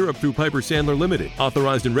 In Europe through Piper Sandler Limited,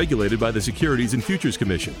 authorized and regulated by the Securities and Futures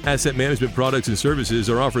Commission. Asset management products and services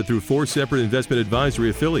are offered through 4 separate investment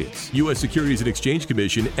advisory affiliates. U.S. Securities and Exchange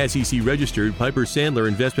Commission, SEC registered Piper Sandler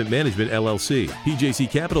Investment Management LLC, PJC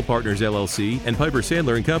Capital Partners LLC, and Piper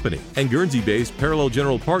Sandler & Company, and Guernsey-based Parallel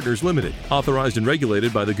General Partners Limited, authorized and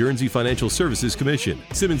regulated by the Guernsey Financial Services Commission.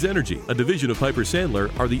 Simmons Energy, a division of Piper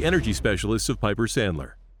Sandler, are the energy specialists of Piper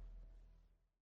Sandler.